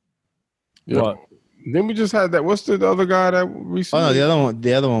 Yeah. What? Then we just had that. What's the other guy that recently? Oh no,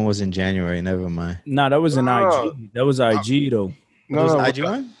 the other one was in January. Never mind. No, that was an IG. That was IG though. No, was IG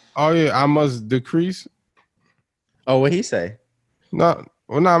one? Oh yeah, I must decrease. Oh, what'd he say? No,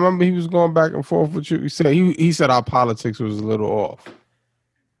 well, no, I remember he was going back and forth with you. He said our politics was a little off.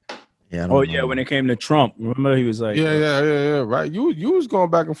 Yeah. Yeah, when it came to Trump, remember he was like, yeah, right. You was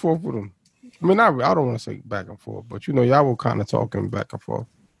going back and forth with him. I mean, I don't want to say back and forth, but you know, y'all were kind of talking back and forth.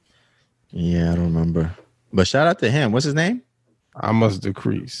 Yeah, I don't remember. But shout out to him. What's his name? I must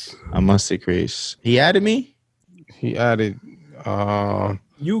decrease. He added me. He added. I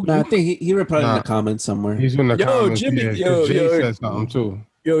think he replied in the comments somewhere. He's in the comments. Jimmy, Jay said something too.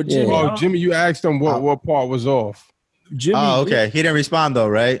 Yo, Jimmy. Oh, Jimmy, you asked him what part was off. Jimmy. Oh, okay. He didn't respond though,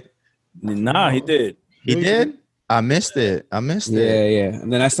 right? Nah, he did. He did? I missed it. Yeah.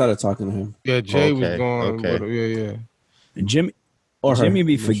 And then I started talking to him. Yeah, Jay was going. Okay. Yeah. And Jimmy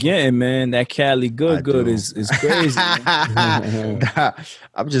be forgetting, man. That Cali good is crazy.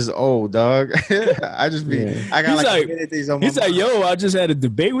 I'm just old, dog. I just be. Yeah. I got he's like, yo, I just had a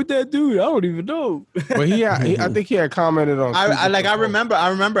debate with that dude. I don't even know. But I think he had commented on. I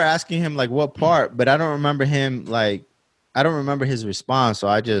remember asking him like what part, but I don't remember him like. I don't remember his response, so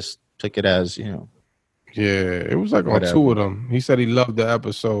I just took it as Yeah, it was like on two of them. He said he loved the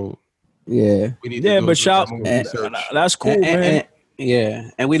episode. Yeah, but shout. That's cool, man.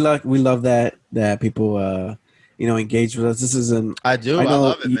 And we love that people engage with us. This is I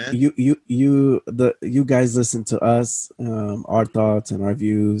love it, man. You guys listen to us, our thoughts and our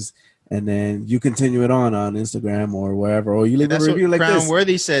views, and then you continue it on Instagram or wherever, or you leave a review like this. Crown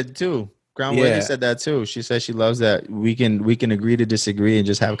Worthy said too. Crown Worthy said that too. She said she loves that we can agree to disagree and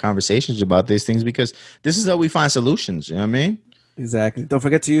just have conversations about these things because this is how we find solutions. You know what I mean? Exactly. Don't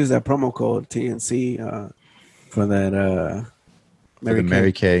forget to use that promo code TNC for that.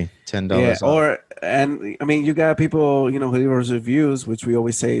 Mary Kay, $10. Yeah, you got people, who leave us reviews, which we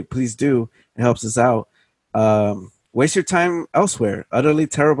always say, please do. It helps us out. Waste your time elsewhere. Utterly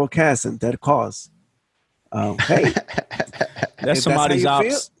terrible cast and dead cause. Hey, that's somebody's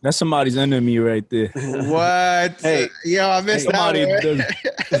ops. That's somebody's enemy right there. What? Hey, yo, I missed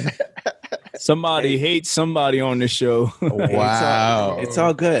that. Somebody hates somebody on the show. Wow, it's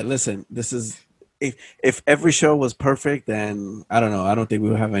all good. Listen, this is. If every show was perfect, then I don't know. I don't think we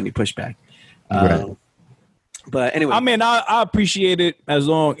would have any pushback. Right. But anyway, I mean, I appreciate it as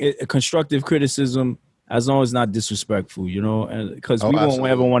long constructive criticism, as long as it's not disrespectful, because we won't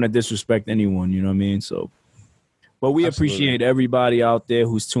ever want to disrespect anyone. You know what I mean? So, but we appreciate everybody out there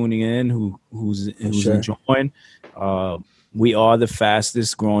who's tuning in, who's enjoying. we are the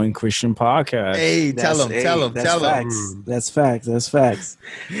fastest growing Christian podcast. Hey, tell him. That's facts. It's like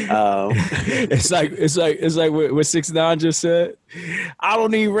what 6ix9ine just said. I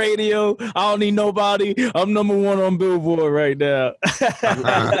don't need radio. I don't need nobody. I'm number one on Billboard right now.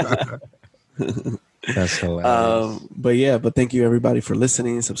 That's hilarious. But thank you everybody for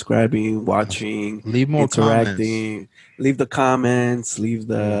listening, subscribing, watching, Leave more interacting. comments. Leave the comments. Leave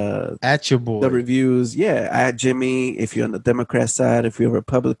the At your boy. the reviews. Yeah, at Jimmy. If you're on the Democrat side, if you're a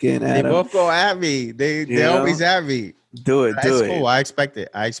Republican, They Adam, both go at me. They always at me. do it. That's Do it. cool. I expect it.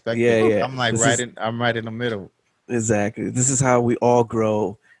 Yeah. I'm like I'm right in the middle. Exactly. This is how we all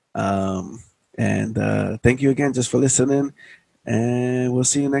grow. And thank you again just for listening. And we'll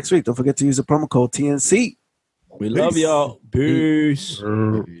see you next week. Don't forget to use the promo code TNC. We love y'all. Peace.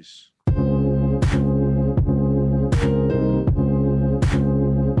 Peace.